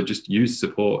people are just use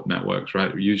support networks,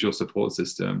 right? Use your support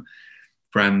system,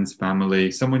 friends, family,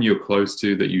 someone you're close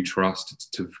to that you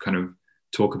trust to kind of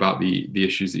talk about the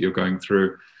issues that you're going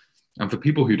through. And for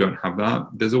people who don't have that,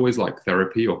 there's always like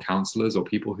therapy or counselors or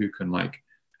people who can like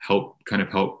help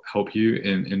you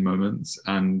in moments,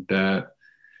 and they're,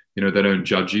 you know, they don't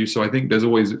judge you. So I think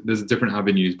there's different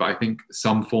avenues, but I think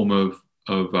some form of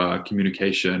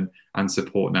communication and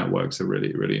support networks are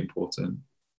really, really important.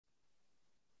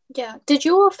 Yeah. Did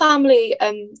your family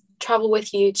travel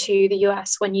with you to the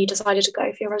US when you decided to go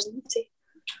for your residency?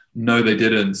 No, they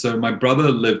didn't. So my brother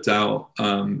lived out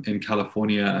in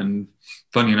California, and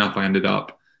funny enough, I ended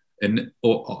up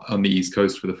on the East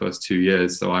Coast for the first 2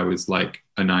 years. So I was like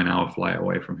a 9-hour flight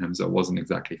away from him. So it wasn't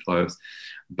exactly close.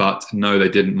 But no, they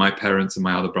didn't. My parents and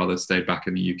my other brother stayed back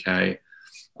in the UK.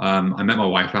 I met my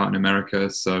wife out in America.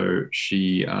 So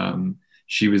she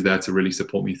was there to really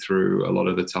support me through a lot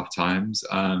of the tough times.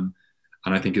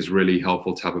 And I think it's really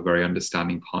helpful to have a very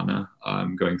understanding partner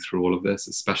going through all of this,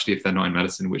 especially if they're not in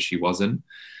medicine, which she wasn't.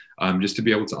 just to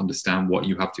be able to understand what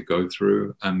you have to go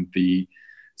through and the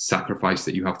sacrifice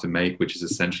that you have to make, which is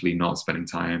essentially not spending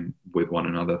time with one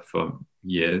another for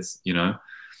years, you know.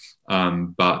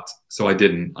 But so I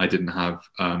didn't have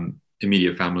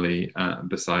immediate family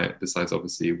besides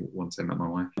obviously once I met my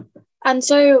wife. And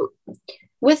so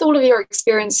with all of your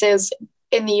experiences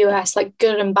in the US, like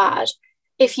good and bad,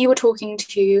 if you were talking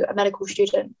to a medical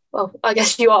student, well, I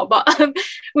guess you are, but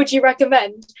would you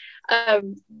recommend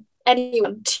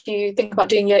anyone to think about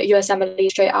doing your USMLE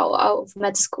straight out of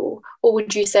med school, or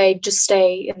would you say just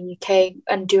stay in the UK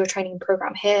and do a training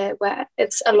program here where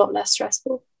it's a lot less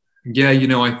stressful? Yeah, you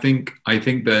know, I think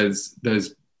there's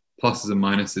pluses and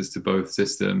minuses to both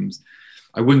systems.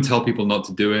 I wouldn't tell people not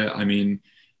to do it. I mean,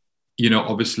 you know,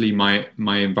 obviously my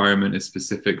environment is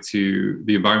specific to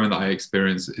the environment that I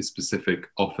experience is specific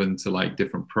often to like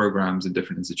different programs and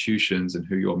different institutions and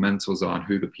who your mentors are and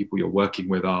who the people you're working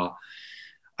with are.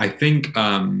 I think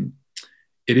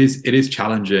it is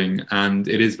challenging and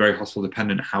it is very hospital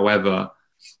dependent. However,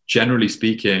 generally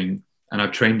speaking, and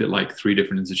I've trained at like 3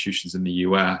 different institutions in the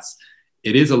US,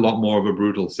 it is a lot more of a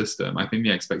brutal system. I think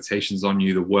the expectations on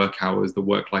you, the work hours, the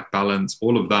work-life balance,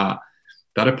 all of that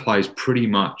applies pretty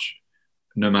much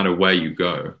no matter where you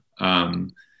go.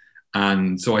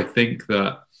 And so I think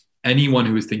that anyone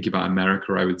who is thinking about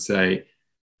America, I would say,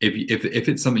 if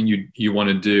it's something you want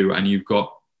to do and you've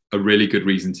got a really good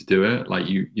reason to do it, like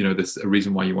you know, there's a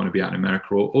reason why you want to be out in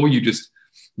America, or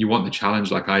you want the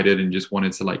challenge like I did and just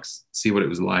wanted to like see what it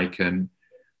was like, and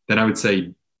then I would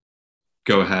say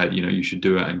go ahead, you know, you should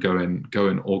do it and go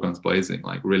in all guns blazing,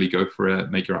 like really go for it,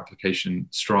 make your application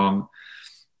strong.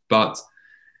 But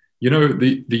you know,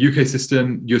 the UK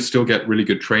system, you still get really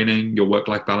good training, your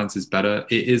work-life balance is better,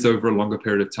 it is over a longer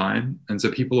period of time. And so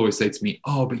people always say to me,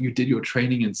 oh, but you did your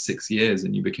training in 6 years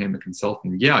and you became a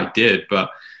consultant. Yeah, I did,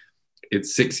 but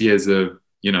it's 6 years of,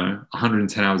 you know,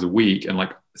 110 hours a week and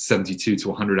like 72 to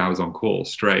 100 hours on call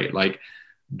straight, like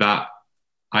that.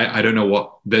 I don't know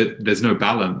what, there's no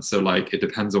balance. So like, it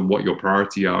depends on what your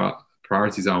priorities are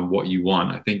and what you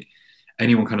want. I think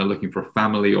anyone kind of looking for a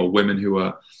family, or women who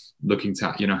are looking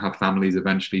to, you know, have families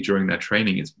eventually during their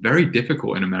training, it's very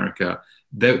difficult in America.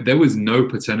 There was no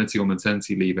paternity or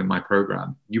maternity leave in my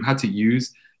program. You had to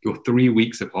use your 3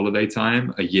 weeks of holiday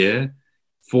time a year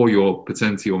for your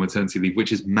paternity or maternity leave,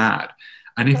 which is mad.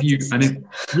 And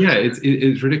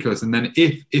it's ridiculous. And then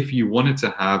if you wanted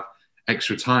to have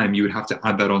extra time, you would have to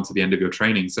add that on to the end of your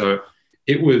training. So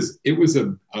it was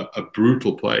a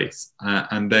brutal place.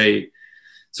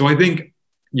 So I think,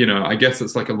 you know, I guess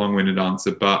it's like a long-winded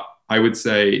answer, but I would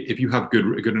say if you have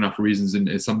good enough reasons and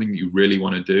it's something that you really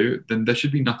want to do, then there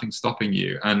should be nothing stopping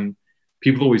you. And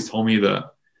people always told me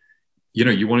that, you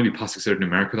know, you want to be plastic surgeon in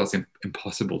America, that's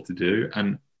impossible to do.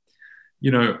 And,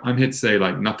 you know, I'm here to say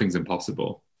like nothing's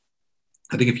impossible.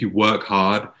 I think if you work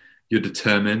hard, you're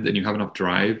determined and you have enough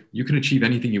drive, you can achieve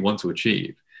anything you want to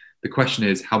achieve. The question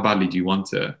is, how badly do you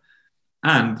want it?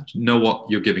 And know what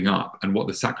you're giving up and what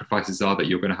the sacrifices are that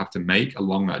you're going to have to make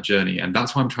along that journey. And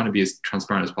that's why I'm trying to be as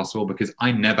transparent as possible, because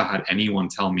I never had anyone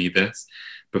tell me this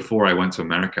before I went to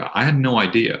America. I had no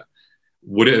idea.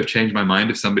 Would it have changed my mind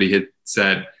if somebody had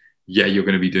said, yeah, you're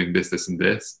going to be doing this, this, and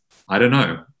this? I don't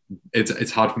know.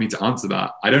 It's hard for me to answer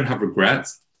that. I don't have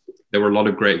regrets. There were a lot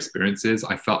of great experiences.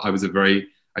 I felt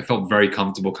very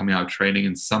comfortable coming out of training,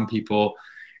 and some people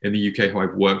in the UK who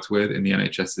I've worked with in the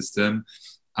NHS system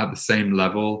at the same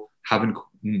level haven't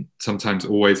sometimes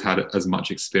always had as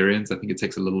much experience. I think it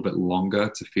takes a little bit longer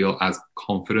to feel as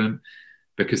confident,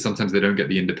 because sometimes they don't get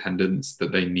the independence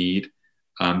that they need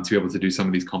to be able to do some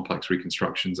of these complex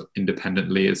reconstructions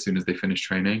independently as soon as they finish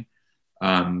training.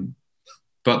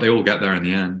 But they all get there in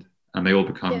the end, and they all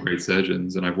become great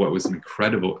surgeons. And I've worked with some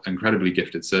incredibly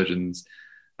gifted surgeons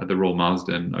at the Royal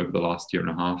Marsden over the last year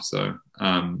and a half. So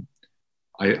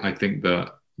I think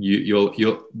that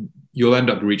you'll end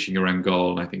up reaching your end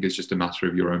goal. And I think it's just a matter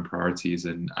of your own priorities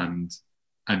and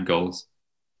goals.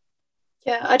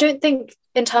 Yeah, I don't think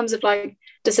in terms of like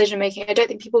decision making, I don't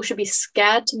think people should be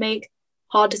scared to make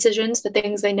hard decisions for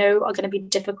things they know are going to be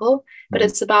difficult, but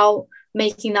it's about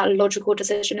making that logical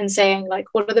decision and saying like,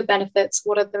 what are the benefits?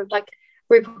 What are the like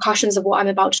repercussions of what I'm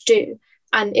about to do?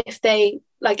 And if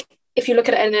you look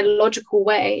at it in a logical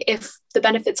way, if the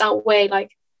benefits outweigh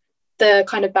like the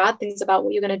kind of bad things about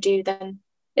what you're going to do, then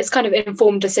it's kind of an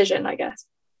informed decision, I guess.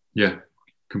 Yeah,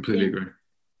 completely agree.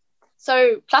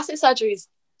 So plastic surgery is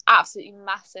absolutely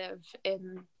massive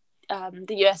in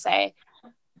the USA.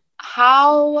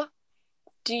 How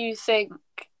do you think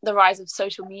the rise of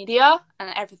social media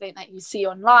and everything that you see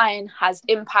online has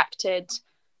impacted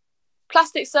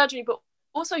plastic surgery, but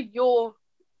also your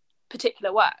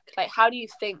particular work? Like, how do you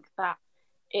think that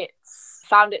it's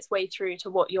found its way through to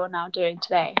what you're now doing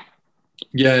today?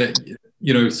 Yeah,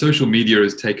 you know, social media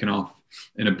has taken off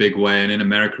in a big way, and in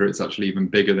America it's actually even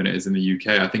bigger than it is in the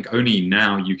UK. I think only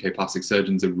now UK plastic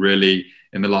surgeons are really,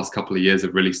 in the last couple of years,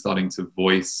 are really starting to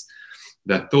voice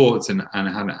their thoughts and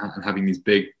having these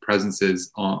big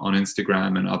presences on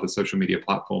Instagram and other social media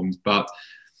platforms. But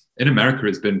in America,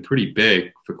 it's been pretty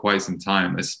big for quite some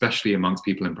time, especially amongst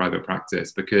people in private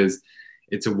practice, because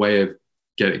it's a way of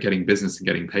getting business and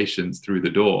getting patients through the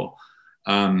door.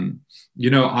 You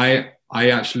know, I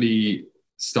actually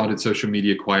started social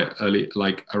media quite early,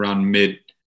 like around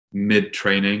mid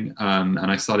training, and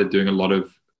I started doing a lot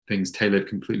of things tailored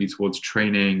completely towards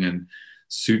training and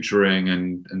suturing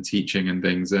and teaching and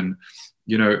things. And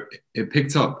you know, it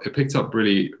picked up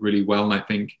really, really well. And I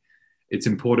think it's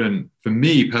important for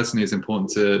me personally. It's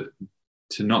important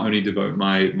to not only devote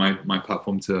my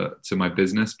platform to my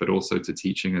business, but also to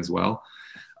teaching as well.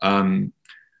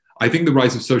 I think the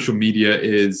rise of social media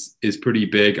is pretty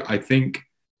big. I think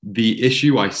the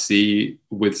issue I see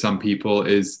with some people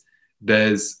is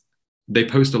some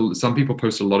people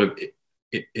post a lot of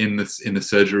in the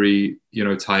surgery, you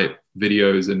know, type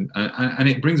videos, and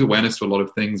it brings awareness to a lot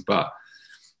of things. But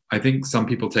I think some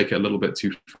people take it a little bit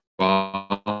too far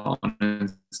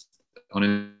on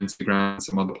Instagram and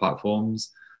some other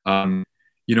platforms.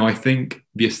 You know, I think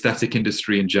the aesthetic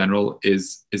industry in general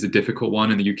is a difficult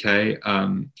one in the UK.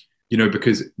 You know,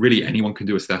 because really anyone can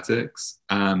do aesthetics,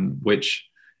 which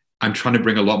I'm trying to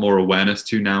bring a lot more awareness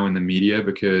to now in the media,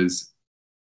 because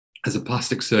as a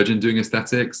plastic surgeon doing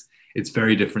aesthetics, it's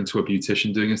very different to a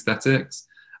beautician doing aesthetics.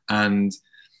 And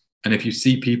if you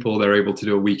see people, they're able to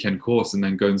do a weekend course and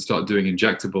then go and start doing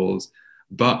injectables.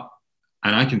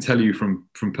 And I can tell you from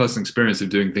personal experience of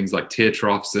doing things like tear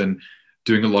troughs and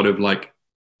doing a lot of like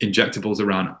injectables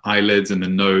around eyelids and the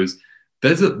nose,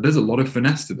 there's a lot of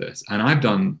finesse to this. And I've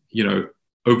done, you know,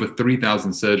 over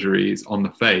 3,000 surgeries on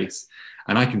the face.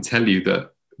 And I can tell you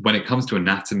that when it comes to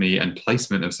anatomy and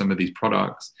placement of some of these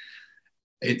products,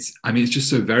 it's just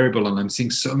so variable. And I'm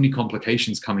seeing so many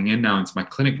complications coming in now into my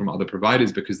clinic from other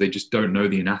providers because they just don't know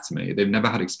the anatomy. They've never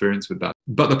had experience with that.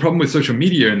 But the problem with social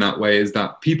media in that way is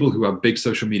that people who have big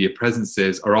social media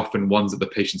presences are often ones that the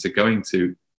patients are going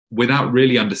to without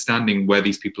really understanding where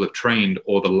these people have trained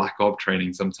or the lack of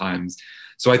training sometimes.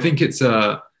 So I think it's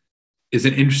an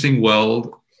interesting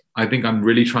world. I think I'm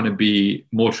really trying to be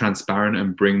more transparent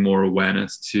and bring more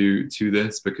awareness to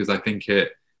this, because I think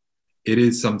it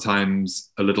is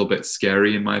sometimes a little bit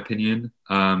scary in my opinion.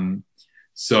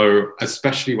 So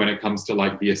especially when it comes to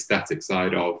like the aesthetic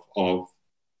side of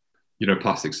you know,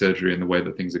 plastic surgery and the way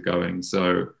that things are going.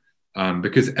 So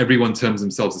because everyone terms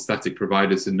themselves aesthetic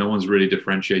providers, and no one's really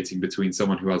differentiating between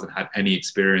someone who hasn't had any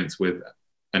experience with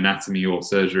anatomy or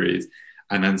surgeries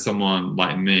and then someone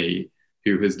like me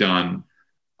who has done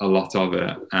a lot of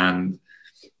it. And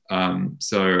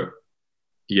so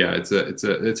yeah, it's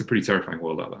a pretty terrifying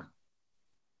world out there.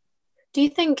 Do you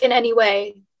think in any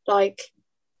way, like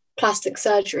plastic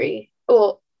surgery,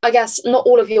 or I guess not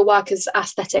all of your work is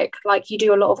aesthetic, like you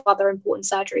do a lot of other important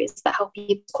surgeries that help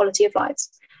people's quality of lives.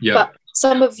 Yeah. But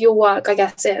some of your work, I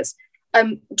guess, is,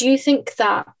 do you think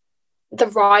that the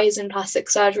rise in plastic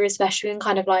surgery, especially in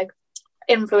kind of like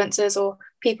influencers or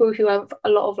people who have a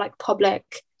lot of like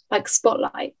public like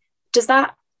spotlight, does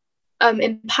that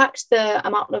impact the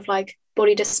amount of like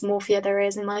body dysmorphia there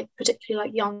is in like particularly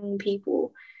like young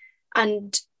people?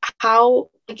 And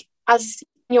how, like, as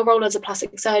your role as a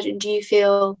plastic surgeon, do you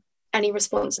feel any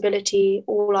responsibility,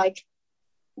 or like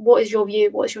what is your view,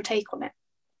 what is your take on it?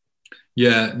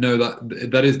 Yeah, no,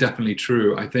 that is definitely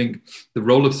true. I think the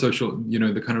role of social, you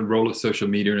know, the kind of role of social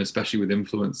media, and especially with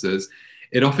influencers,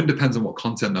 it often depends on what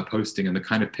content they're posting and the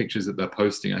kind of pictures that they're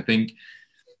posting. I think,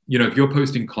 you know, if you're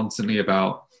posting constantly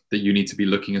about that you need to be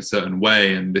looking a certain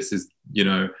way, and this is, you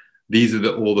know, these are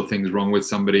all the things wrong with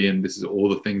somebody, and this is all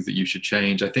the things that you should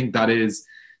change, I think that is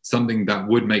something that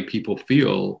would make people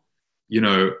feel, you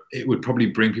know, it would probably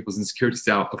bring people's insecurities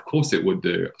out. Of course it would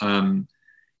do.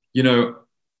 You know,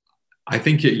 I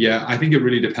think it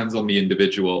really depends on the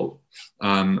individual.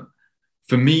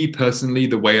 For me personally,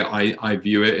 the way I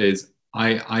view it is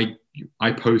I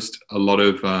post a lot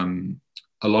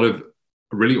of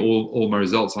really all my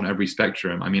results on every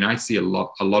spectrum. I mean, I see a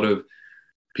lot of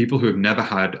people who have never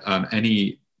had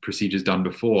any procedures done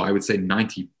before. I would say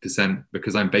 90%,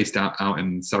 because I'm based out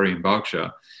in Surrey and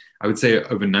Berkshire, I would say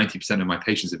over 90% of my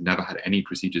patients have never had any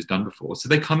procedures done before. So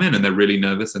they come in and they're really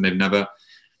nervous, and they've never,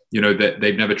 you know,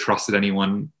 they've never trusted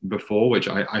anyone before, which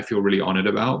I feel really honored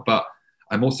about. But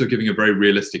I'm also giving a very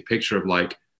realistic picture of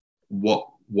like what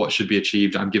what should be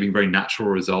achieved. I'm giving very natural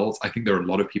results. I think there are a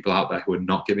lot of people out there who are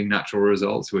not giving natural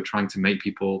results, who are trying to make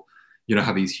people, you know,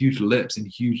 have these huge lips and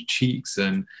huge cheeks.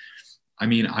 And I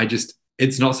mean,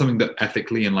 it's not something that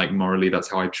ethically and like morally,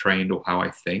 that's how I trained or how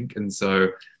I think. And so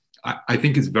I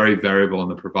think it's very variable on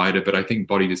the provider, but I think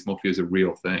body dysmorphia is a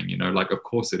real thing, you know, like, of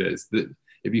course it is. That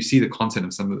if you see the content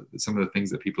of some of the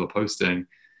things that people are posting,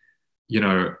 you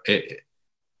know, that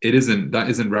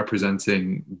isn't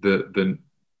representing the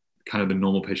kind of the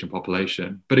normal patient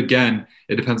population. But again,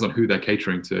 it depends on who they're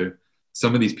catering to.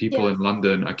 Some of these people in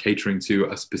London are catering to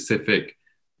a specific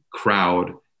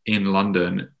crowd in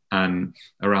London and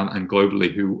around and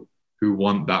globally who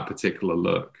want that particular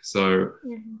look. So,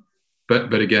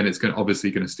 but again, it's obviously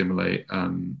going to stimulate,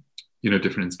 you know,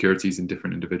 different insecurities in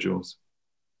different individuals.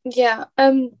 Yeah.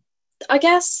 I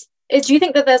guess, do you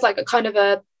think that there's like a kind of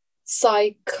a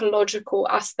psychological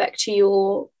aspect to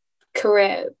your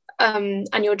career and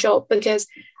your job? Because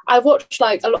I've watched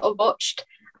like a lot of Watched,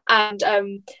 and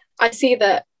I see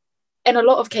that in a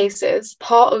lot of cases,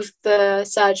 part of the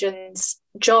surgeon's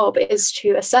job is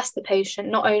to assess the patient,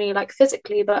 not only like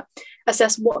physically, but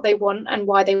assess what they want and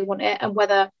why they want it, and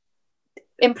whether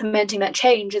implementing that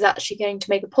change is actually going to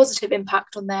make a positive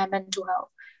impact on their mental health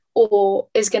or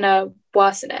is going to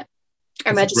worsen it,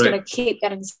 and they're just going to keep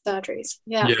getting surgeries.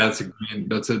 Yeah,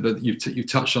 you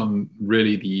touched on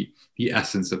really the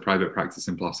essence of private practice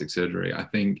in plastic surgery. I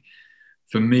think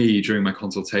for me, during my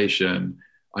consultation,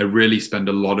 I really spend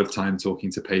a lot of time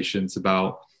talking to patients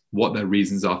about what their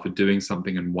reasons are for doing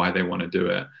something and why they want to do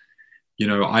it. You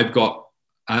know, I've got,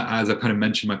 as I've kind of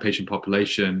mentioned, my patient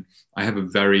population, I have a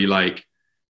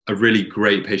really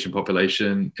great patient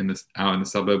population out in the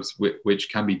suburbs, which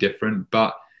can be different,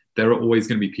 but there are always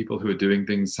going to be people who are doing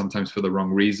things sometimes for the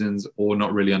wrong reasons or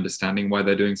not really understanding why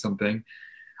they're doing something.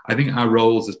 I think our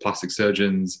roles as plastic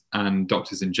surgeons and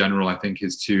doctors in general, I think,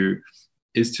 is to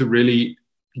really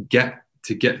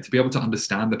to be able to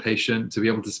understand the patient, to be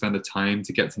able to spend the time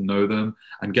to get to know them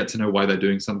and get to know why they're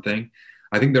doing something.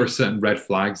 I think there are certain red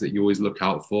flags that you always look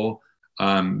out for.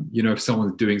 You know, if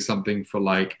someone's doing something for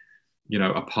like, you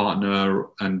know, a partner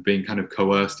and being kind of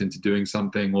coerced into doing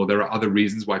something, or there are other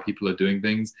reasons why people are doing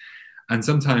things. And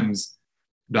sometimes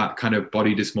that kind of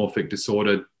body dysmorphic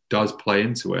disorder does play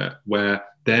into it, where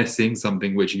they're seeing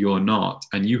something which you're not,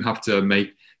 and you have to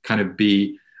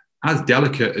be as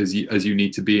delicate as you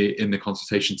need to be in the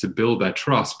consultation to build their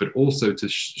trust, but also to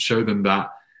show them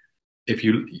that if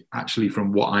you actually,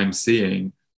 from what I'm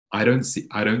seeing, I don't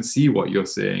see what you're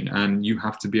seeing, and you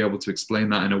have to be able to explain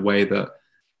that in a way that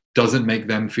doesn't make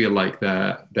them feel like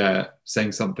they're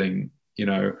saying something, you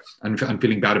know, and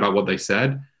feeling bad about what they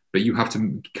said, but you have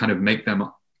to kind of make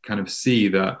them kind of see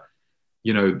that,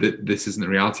 you know, this isn't the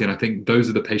reality. And I think those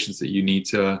are the patients that you need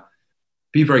to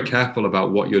be very careful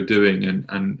about what you're doing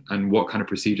and what kind of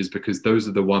procedures, because those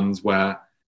are the ones where,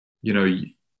 you know,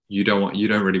 you don't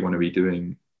really want to be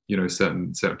doing, you know,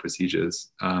 certain procedures,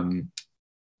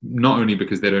 not only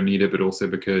because they don't need it, but also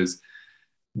because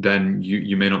then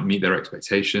you may not meet their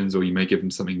expectations, or you may give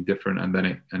them something different, and then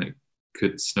it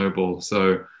could snowball.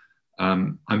 So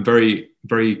I'm very,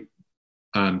 very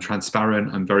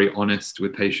transparent. I'm very honest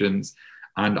with patients,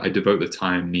 and I devote the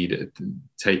time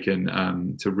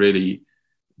taken to really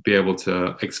be able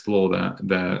to explore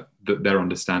their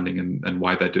understanding and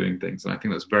why they're doing things. And I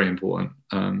think that's very important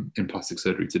in plastic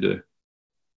surgery to do.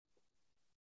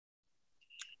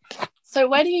 So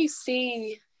where do you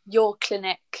see your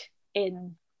clinic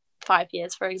in 5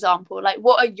 years, for example? Like,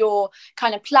 what are your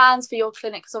kind of plans for your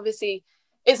clinic? Because obviously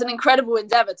it's an incredible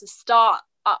endeavor to start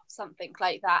up something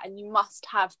like that, and you must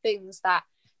have things that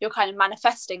you're kind of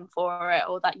manifesting for it,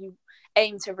 or that you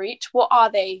aim to reach. What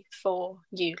are they for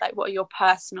you? Like, what are your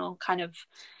personal kind of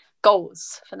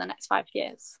goals for the next 5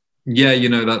 years? Yeah, you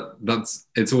know, that's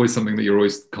it's always something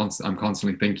that I'm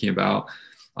constantly thinking about.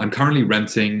 I'm currently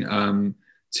renting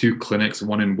 2 clinics,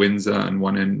 one in Windsor and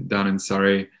one down in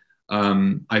Surrey.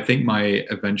 I think my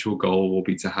eventual goal will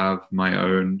be to have my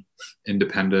own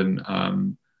independent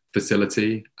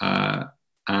facility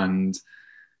and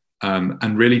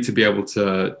really to be able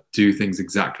to do things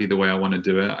exactly the way I want to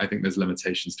do it. I think there's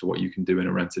limitations to what you can do in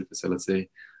a rented facility.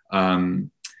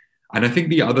 And I think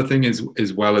the other thing is,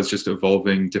 as well as just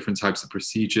evolving different types of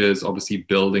procedures, obviously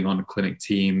building on clinic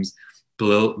teams,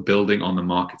 building on the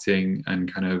marketing,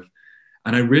 and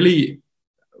I really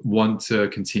want to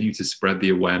continue to spread the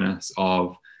awareness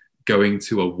of going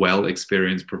to a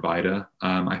well-experienced provider.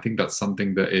 I think that's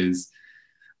something that is,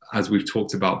 as we've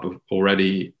talked about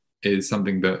already, is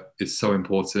something that is so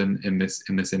important in this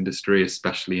industry,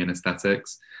 especially in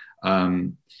aesthetics.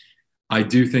 I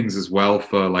do things as well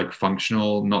for like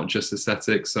functional, not just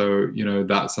aesthetic. So, you know,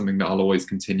 that's something that I'll always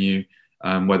continue,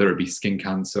 whether it be skin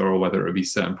cancer or whether it be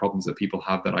certain problems that people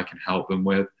have that I can help them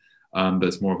with.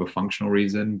 That's more of a functional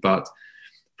reason. But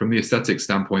from the aesthetic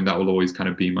standpoint, that will always kind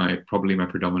of be probably my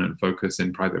predominant focus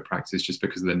in private practice, just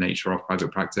because of the nature of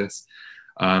private practice.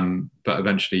 But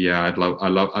eventually, yeah, I'd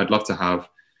love to have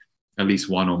at least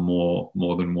one or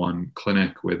more than one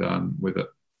clinic with a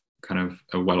kind of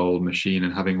a well-oiled machine,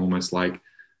 and having almost like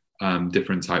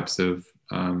different types of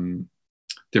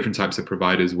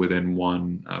providers within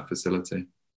one facility.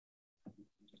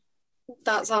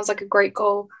 That sounds like a great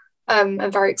goal,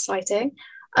 and very exciting.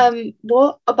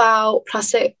 What about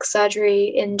plastic surgery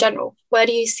in general? Where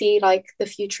do you see like the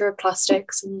future of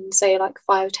plastics in, say, like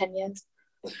 5 or 10 years?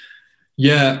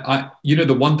 Yeah,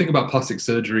 the one thing about plastic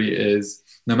surgery is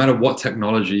no matter what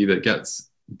technology that gets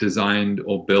designed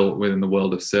or built within the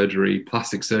world of surgery,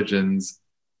 plastic surgeons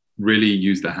really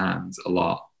use their hands a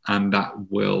lot, and that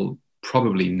will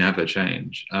probably never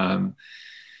change.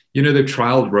 They've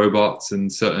trialed robots and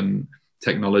certain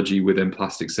technology within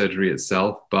plastic surgery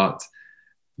itself, but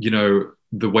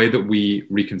the way that we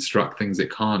reconstruct things,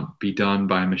 it can't be done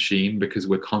by a machine, because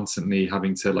we're constantly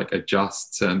having to like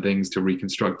adjust certain things to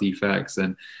reconstruct defects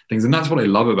and things. And that's what I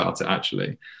love about it,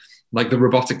 actually. Like the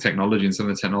robotic technology and some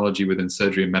of the technology within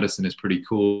surgery and medicine is pretty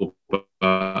cool. But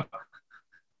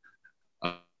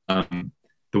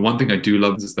the one thing I do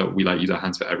love is that we like use our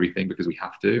hands for everything because we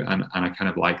have to. And I kind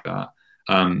of like that.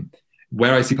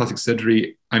 Where I see plastic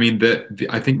surgery, I mean,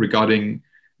 I think regarding,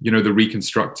 the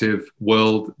reconstructive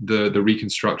world, the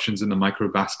reconstructions and the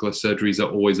microvascular surgeries are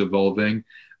always evolving.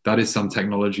 That is some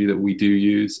technology that we do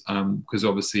use, because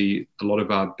obviously a lot of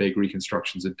our big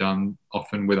reconstructions are done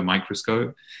often with a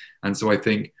microscope. And so I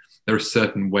think there are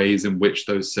certain ways in which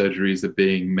those surgeries are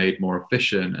being made more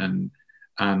efficient,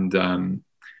 and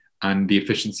the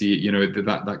efficiency,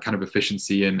 that kind of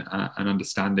efficiency and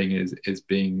understanding is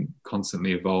being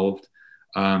constantly evolved.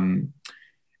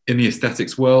 In the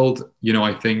aesthetics world,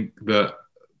 I think that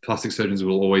plastic surgeons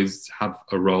will always have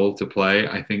a role to play.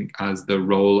 I think as the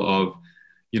role of,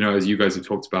 as you guys have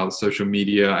talked about, social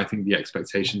media, I think the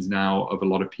expectations now of a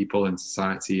lot of people in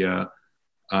society are,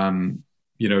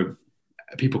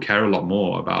 people care a lot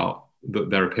more about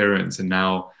their appearance. And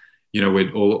now,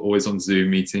 we're always on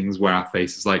Zoom meetings where our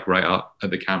face is like right up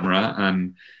at the camera.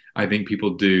 And I think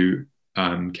people do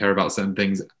care about certain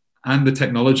things. And the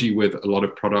technology with a lot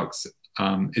of products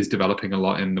is developing a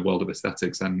lot in the world of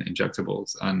aesthetics and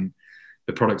injectables. And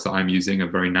the products that I'm using are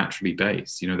very naturally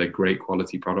based. They're great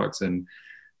quality products, and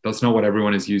that's not what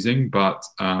everyone is using, but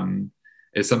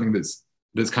it's something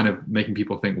that's kind of making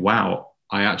people think, wow,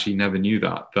 I actually never knew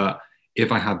that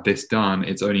if I had this done,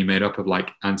 it's only made up of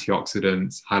like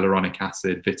antioxidants, hyaluronic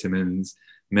acid, vitamins,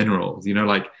 minerals.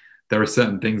 Like there are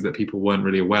certain things that people weren't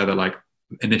really aware that, like,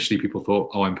 initially people thought,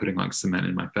 oh, I'm putting like cement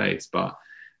in my face. But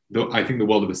I think the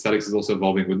world of aesthetics is also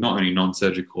evolving with not only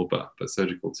non-surgical, but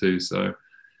surgical too. So,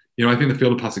 I think the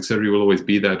field of plastic surgery will always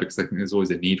be there because I think there's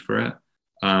always a need for it.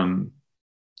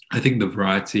 I think the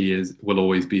variety will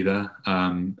always be there.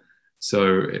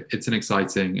 So it's an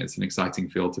exciting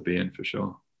field to be in for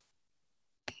sure.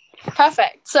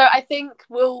 Perfect. So I think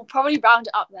we'll probably round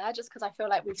it up there, just because I feel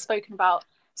like we've spoken about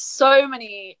so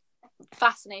many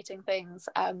fascinating things.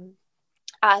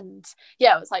 And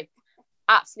yeah, it was like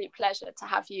absolute pleasure to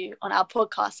have you on our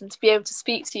podcast and to be able to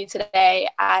speak to you today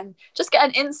and just get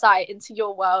an insight into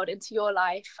your world, into your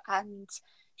life, and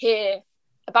hear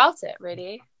about it,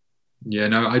 really. Yeah,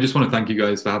 no, I just want to thank you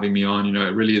guys for having me on.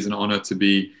 It really is an honor to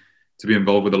be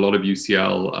involved with a lot of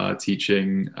UCL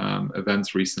teaching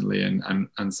events recently, and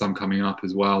some coming up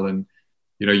as well. And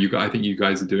I think you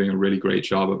guys are doing a really great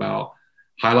job about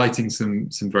highlighting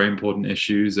some very important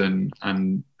issues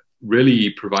and really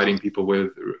providing people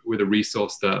with a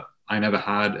resource that I never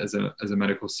had as a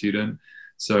medical student.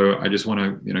 So I just want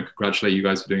to congratulate you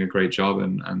guys for doing a great job,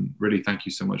 and really thank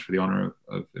you so much for the honor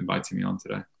of inviting me on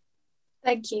today.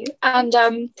 Thank you. And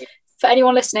for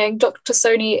anyone listening, Dr.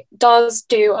 Soni does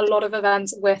do a lot of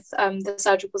events with the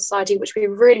Surgical Society, which we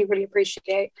really, really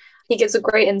appreciate. He gives a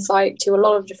great insight to a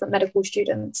lot of different medical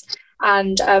students.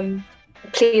 And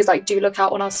please do look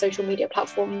out on our social media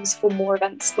platforms for more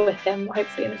events with him,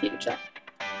 hopefully in the future.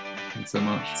 Thanks so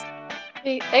much.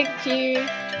 Thank you.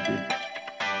 Thank you.